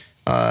 but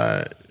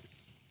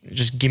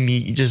just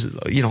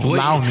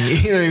allow me.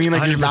 You know what I mean?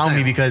 Like 100%. Just allow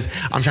me because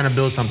I'm trying to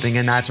build something,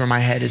 and that's where my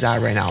head is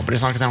at right now. But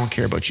it's not because I don't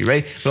care about you,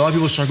 right? But a lot of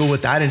people struggle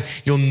with that, and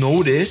you'll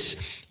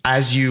notice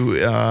as you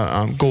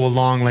go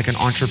along like an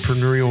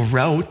entrepreneurial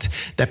route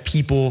that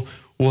people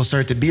will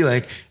start to be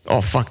like,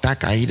 oh, fuck that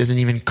guy. He doesn't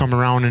even come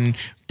around and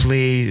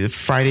play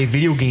Friday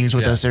video games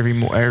with us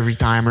every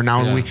time. Or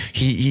now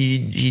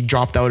he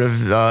dropped out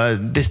of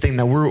this thing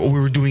that we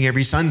were doing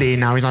every Sunday, and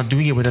now he's not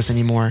doing it with us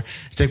anymore.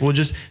 It's like, well,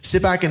 just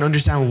sit back and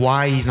understand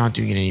why he's not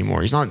doing it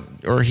anymore. He's not,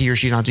 or he or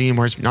she's not doing it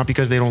anymore. It's not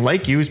because they don't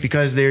like you. It's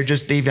because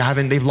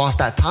they've lost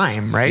that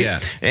time, right? Yeah.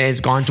 And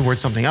it's gone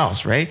towards something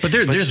else, right? But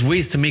there's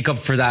ways to make up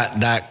for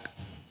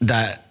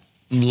that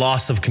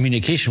loss of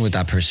communication with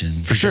that person.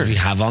 For sure. We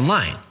have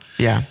online.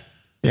 Yeah.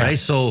 Right.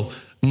 So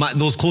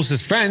those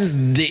closest friends,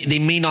 they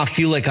may not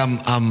feel like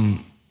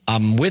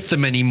I'm with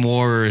them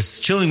anymore or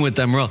chilling with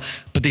them,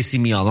 but they see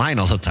me online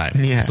all the time.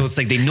 Yeah. So it's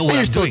like they know what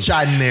I'm doing. You're still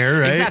chatting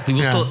there, right? Exactly.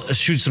 We'll still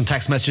shoot some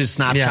text messages,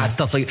 Snapchat,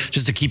 stuff like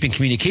just to keep in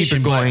communication.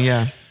 Keep it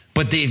going,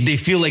 But they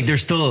feel like they're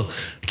still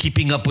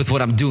keeping up with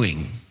what I'm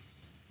doing.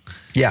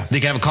 Yeah. They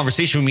can have a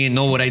conversation with me and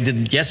know what I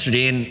did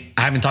yesterday, and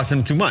I haven't talked to them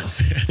in 2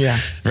 months. Yeah.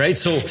 Right.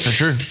 So for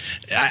sure.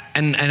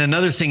 And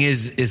another thing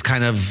is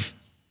kind of,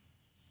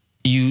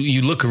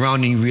 you look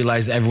around and you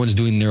realize everyone's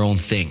doing their own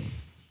thing,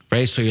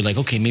 right? So you're like,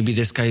 okay, maybe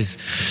this guy's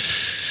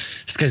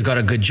got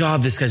a good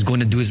job. This guy's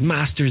going to do his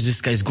master's.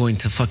 This guy's going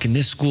to fucking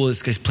this school.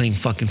 This guy's playing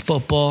fucking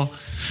football.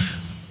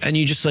 And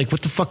you're just like,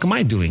 what the fuck am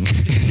I doing?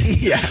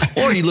 Yeah.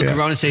 Or you look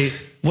around and say,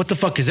 what the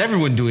fuck is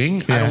everyone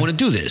doing? I don't want to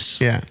do this.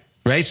 Yeah.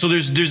 Right. So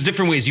there's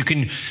different ways you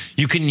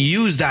can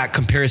use that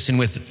comparison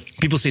with.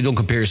 People say don't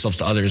compare yourselves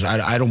to others.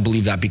 I don't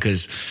believe that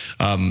because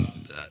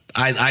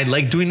I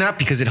like doing that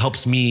because it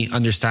helps me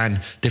understand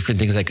different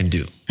things I can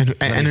do. And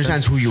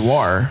understands who you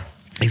are.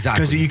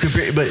 Exactly. Because you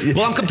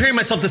compare, I'm comparing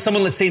myself to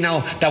someone, let's say now,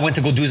 that went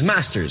to go do his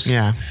master's.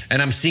 Yeah.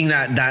 And I'm seeing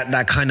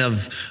that kind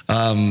of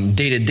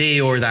day to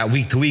day or that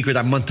week to week or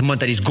that month to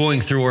month that he's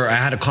going through. Or I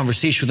had a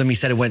conversation with him. He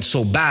said it went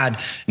so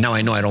bad. Now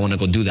I know I don't want to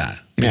go do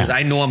that. Because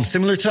I know I'm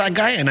similar to that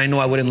guy and I know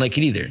I wouldn't like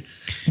it either.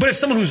 But if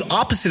someone who's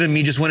opposite of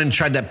me just went and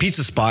tried that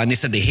pizza spot and they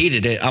said they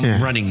hated it,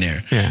 I'm running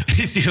there. Yeah.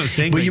 You see what I'm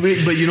saying? But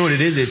you know what it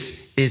is?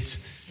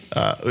 It's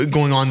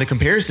going on the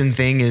comparison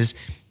thing is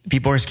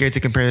people are scared to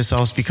compare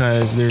themselves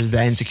because there's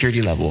that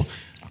insecurity level.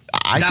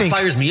 That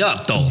fires me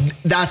up though.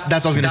 That's what I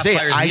was going to say.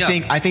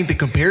 I think the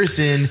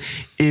comparison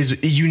is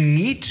you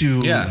need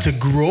to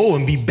grow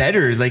and be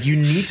better. Like you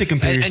need to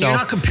compare yourself. And you're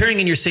not comparing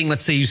and you're saying,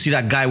 let's say you see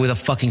that guy with a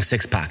fucking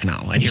 6-pack now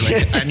and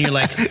you're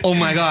like, oh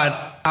my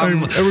God, I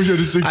wish I had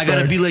a 6-pack. I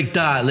gotta be like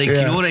that. Like,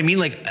 you know what I mean?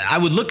 Like I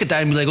would look at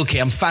that and be like, okay,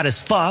 I'm fat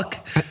as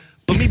fuck,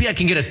 but maybe I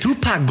can get a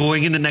 2-pack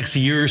going in the next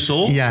year or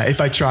so. Yeah.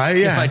 If I try.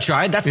 Yeah. If I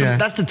try, that's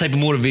the type of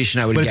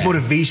motivation I would get. But it's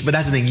motivation. But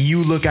that's the thing.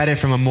 You look at it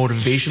from a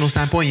motivational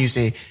standpoint. You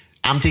say,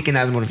 I'm taking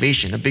that as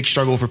motivation. A big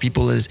struggle for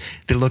people is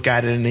they look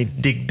at it and they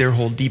dig their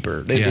hole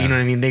deeper. You know what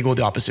I mean? They go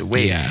the opposite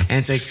way. Yeah. And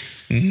it's like,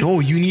 no,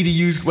 you need to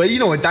use. Well, you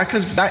know what? That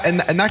comes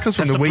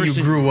from the way you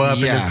grew up.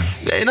 Yeah.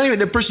 And not even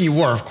the person you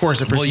were, of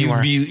course, the person you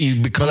are.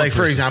 You become. But like,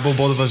 for example,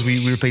 both of us,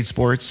 we played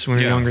sports when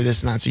we were younger,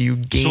 this and that. So you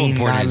gain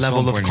that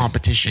level of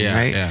competition,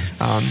 right? Yeah.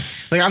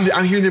 Like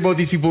I'm hearing about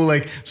these people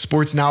like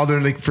sports now.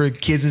 They're like for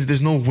kids,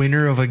 there's no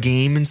winner of a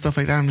game and stuff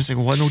like that. I'm just like,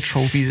 what? No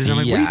trophies? I'm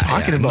like, what are you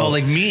talking about? No,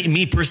 like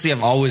me personally,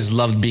 I've always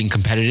loved being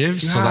competitive.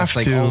 So that's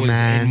like always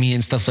in me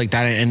and stuff like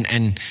that.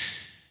 And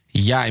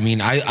yeah, I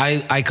mean,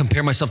 I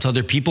compare myself to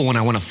other people when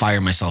I want to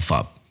fire myself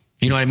up.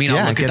 You know what I mean?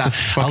 Yeah,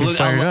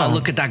 I'll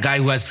look at that guy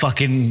who has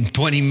fucking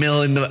 20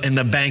 mil in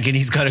the bank and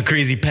he's got a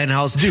crazy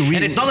penthouse. Dude,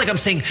 and it's not like I'm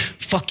saying,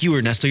 fuck you,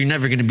 Ernesto, you're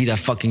never going to be that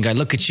fucking guy.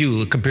 Look at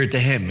you compared to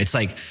him. It's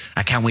like,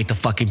 I can't wait to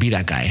fucking be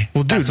that guy.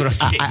 Well, dude, that's what I'm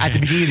saying. At the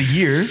beginning of the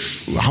year,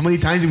 how many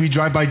times did we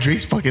drive by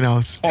Drake's fucking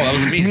house? Oh, that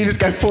was amazing. Me and this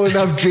guy pulling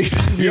up Drake's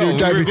house. We were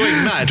going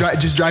nuts.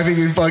 Just driving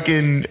in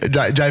fucking,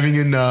 driving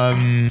in,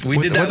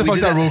 what the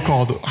fuck's that road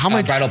called? How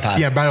much? Bridle Path.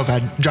 Yeah, Bridle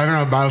Path. Driving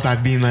around Bridle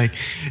Path being like,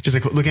 just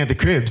like looking at the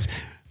cribs.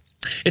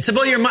 It's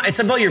about your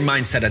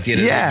mindset at the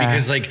end of the day,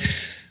 because like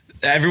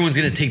everyone's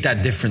gonna take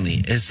that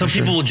differently. Some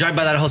people will drive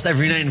by that house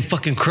every night and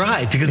fucking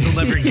cry because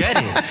they'll never get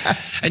it.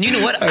 And you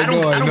know what? I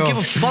don't give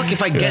a fuck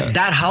if I get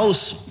that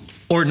house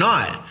or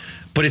not.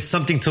 But it's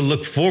something to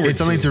look forward to. It's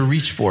something to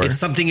reach for. It's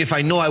something, if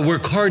I know I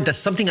work hard, that's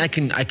something I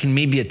can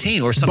maybe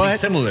attain, or something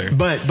similar.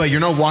 But you're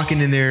not walking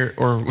in there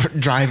or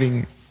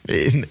driving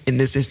in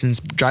this instance,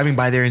 driving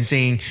by there and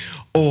saying,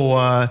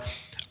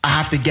 I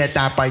have to get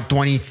that by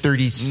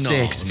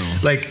 2036. No.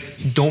 Like,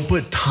 don't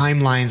put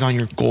timelines on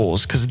your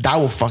goals because that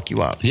will fuck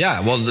you up.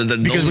 Yeah, well,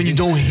 because when you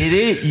don't hit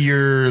it,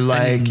 you're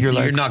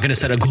not gonna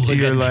set a goal.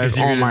 You're like,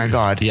 oh my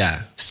god.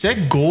 Yeah.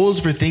 Set goals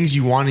for things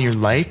you want in your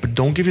life, but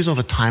don't give yourself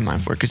a timeline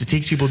for it because it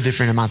takes people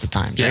different amounts of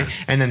time. Yeah.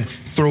 Right? And then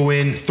throw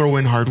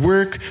in hard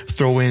work,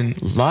 throw in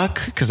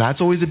luck because that's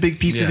always a big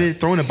piece of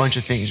it. Throw in a bunch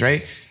of things,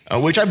 right?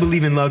 Which I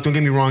believe in luck. Don't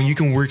get me wrong. You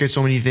can work at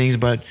so many things,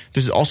 but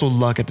there's also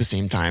luck at the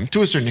same time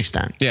to a certain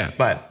extent. Yeah.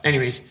 But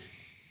anyways,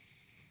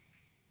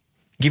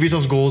 give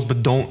yourselves goals,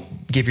 but don't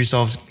give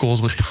yourselves goals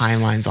with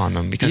timelines on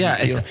them because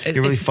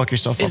you really fuck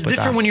yourself up. It's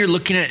different when you're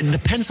looking at it.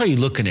 Depends how you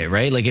look at it,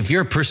 right? Like if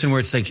you're a person where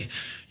it's like,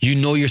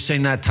 you're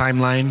saying that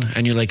timeline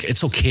and you're like,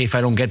 it's okay if I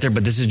don't get there,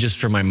 but this is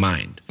just for my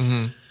mind.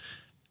 Mm-hmm.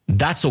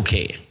 That's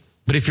okay.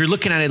 But if you're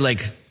looking at it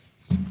like,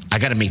 I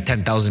got to make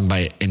 10,000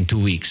 in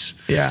 2 weeks.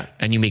 Yeah.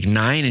 And you make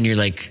 9 and you're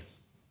like,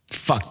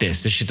 fuck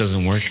this shit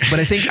doesn't work. But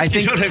I think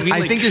you know what I mean?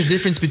 I think there's a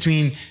difference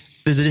between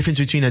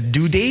a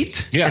due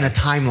date and a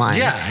timeline.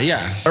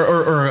 Yeah. Or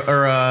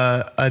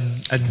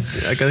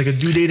like a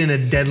due date and a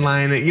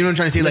deadline. You know what I'm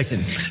trying to say? Listen,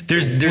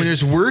 when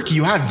there's work,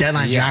 you have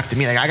deadlines you have to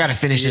meet. Like I got to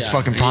finish this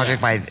fucking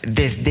project by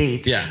this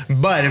date. Yeah.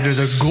 But if there's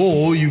a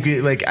goal, you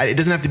get like, it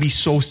doesn't have to be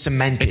so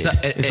cemented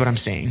is what I'm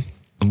saying.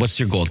 What's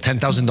your goal?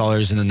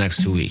 $10,000 in the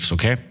next 2 weeks.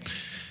 Okay.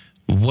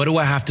 What do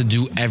I have to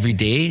do every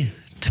day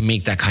to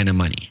make that kind of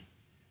money?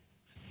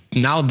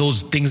 Now,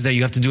 those things that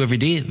you have to do every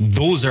day,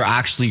 those are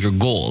actually your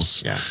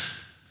goals. Yeah.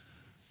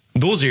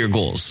 Those are your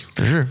goals.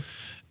 For sure.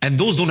 And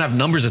those don't have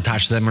numbers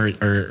attached to them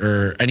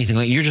or anything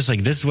like. You're just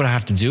like, this is what I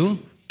have to do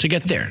to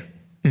get there.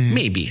 Mm-hmm.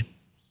 Maybe.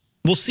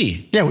 We'll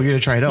see. Yeah, we're going to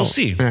try it out. We'll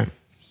see. Yeah.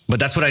 But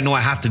that's what I know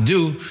I have to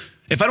do.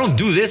 If I don't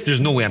do this, there's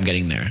no way I'm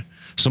getting there.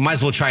 So might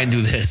as well try and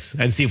do this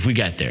and see if we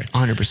get there.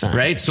 100%.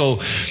 Right? So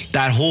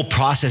that whole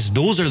process,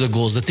 those are the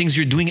goals, the things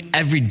you're doing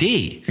every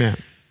day. Yeah.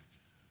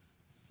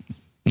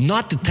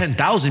 Not the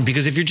 10,000,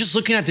 because if you're just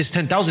looking at this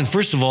 10,000,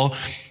 first of all,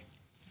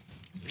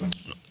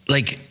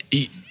 like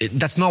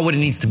that's not what it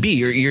needs to be.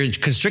 You're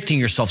constricting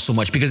yourself so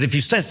much, because if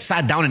you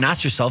sat down and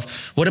asked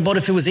yourself, what about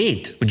if it was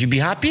 8? Would you be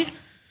happy?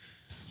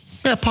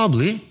 Yeah,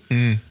 probably.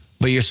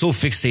 But you're so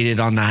fixated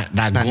on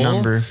that goal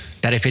number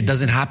that if it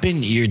doesn't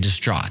happen, you're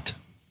distraught.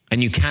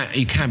 And you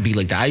can't be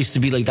like that. I used to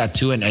be like that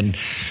too. And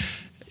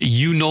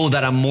you know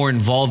that I'm more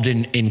involved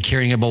in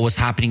caring about what's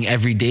happening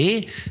every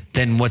day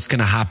than what's going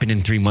to happen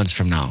in 3 months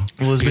from now.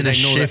 Well, there's been a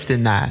shift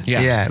in that.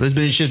 Yeah, there's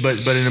been a shift.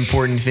 But an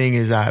important thing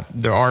is that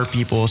there are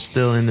people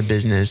still in the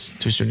business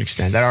to a certain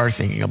extent that are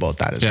thinking about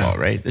that as well,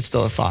 right? It's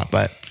still a thought.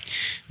 But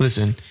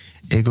listen,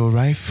 it go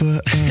right foot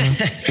up,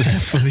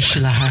 left foot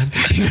slide.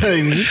 You know what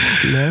I mean?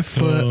 Left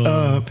foot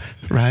up,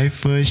 right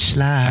foot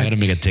slide. I gotta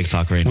make a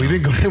TikTok right now.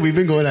 We've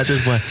been going at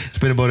this one. It's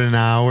been about an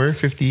hour,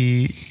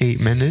 58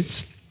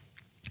 minutes.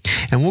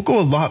 And we'll go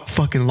a lot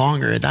fucking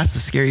longer. That's the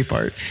scary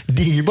part.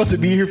 Dean, you're about to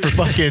be here for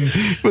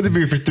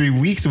 3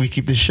 weeks if we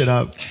keep this shit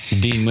up.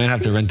 Dean, might have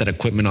to rent that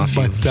equipment off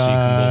you so you can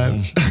go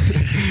home.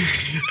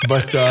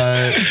 But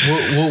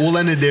we'll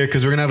end it there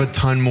because we're gonna have a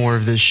ton more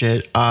of this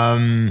shit.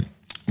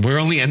 We're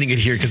only ending it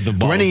here because the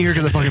bottle's We're ending here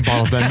because the fucking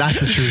bottle's done.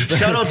 That's the truth.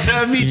 Shout out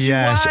to Amici.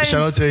 Yeah,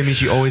 shout out to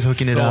Amici, always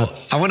hooking it up.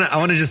 I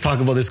wanna just talk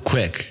about this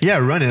quick. Yeah,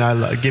 run it.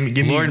 Give me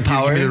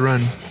the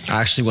run. I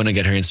actually want to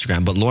get her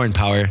Instagram, but Lauren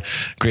Power,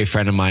 great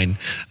friend of mine.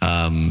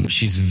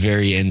 She's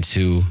very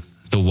into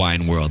the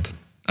wine world.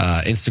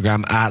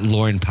 Instagram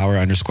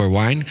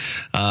 @LaurenPower_wine.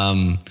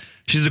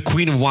 She's a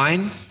queen of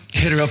wine.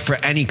 hit her up for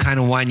any kind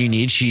of wine you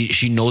need.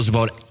 She knows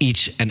about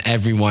each and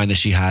every wine that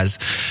she has.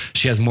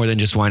 She has more than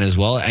just wine as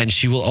well. And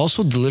she will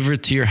also deliver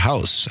it to your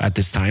house at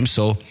this time.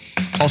 So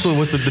also,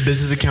 what's the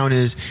business account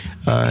is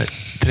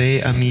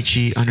Tre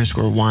Amici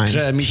 _wines.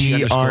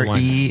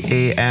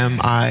 TREAMICI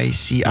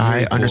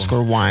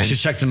 _wines.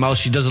 She's checked them out.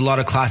 She does a lot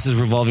of classes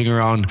revolving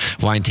around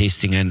wine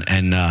tasting and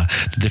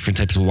the different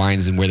types of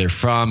wines and where they're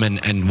from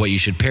and what you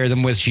should pair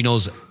them with. She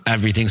knows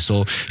everything.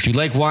 So if you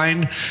like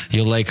wine,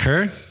 you'll like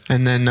her.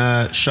 And then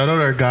shout out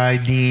our guy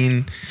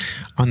Dean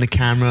on the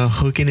camera,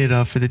 hooking it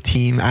up for the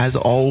team as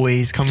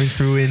always, coming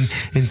through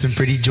in some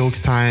pretty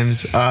jokes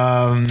times.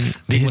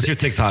 Dean, what's your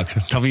TikTok?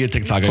 Tell me your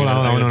TikTok. Hold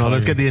on.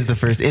 Let's get the Insta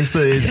first.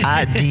 Insta is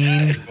at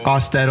Dean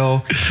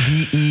Ostetto,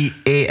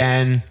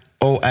 DeanOstetto,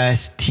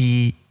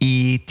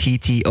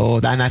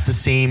 and that's the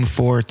same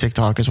for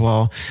TikTok as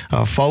well.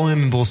 Follow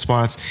him in both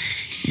spots.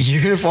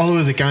 You're gonna follow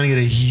his account and get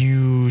a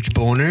huge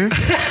boner,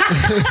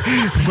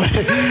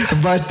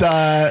 but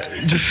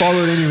just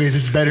follow it anyways.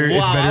 It's better. Wow,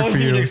 it's better for you. I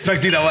wasn't even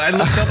expecting that. I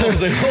looked up. I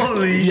was like,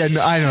 holy. Yeah,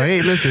 no, I know.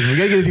 Hey, listen, we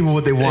gotta give people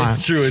what they want.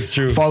 It's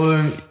true. Follow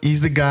him.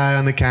 He's the guy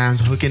on the cams,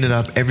 hooking it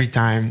up every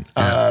time.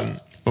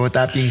 But with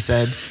that being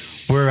said,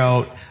 we're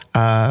out.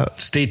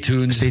 Stay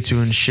tuned. Shit,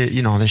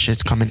 this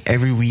shit's coming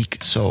every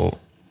week. So.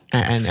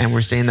 And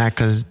we're saying that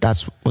because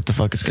that's what the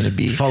fuck it's gonna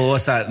be. Follow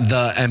us at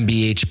the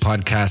MBH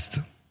podcast.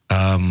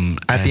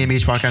 At the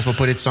MBH podcast, we'll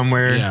put it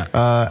somewhere. Yeah.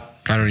 I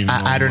don't even know.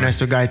 At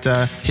Ernesto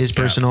Gaita, his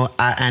personal.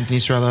 At Anthony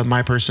Sorella,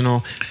 my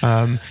personal.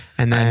 And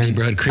then at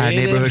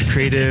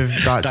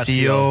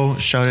neighborhoodcreative.co.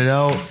 Shout it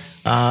out.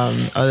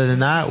 Other than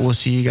that, we'll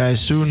see you guys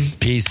soon.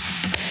 Peace.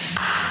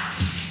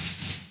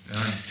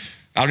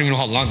 I don't even know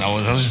how long that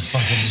was. That was just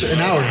fucking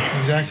an hour.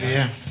 Exactly.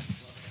 Yeah.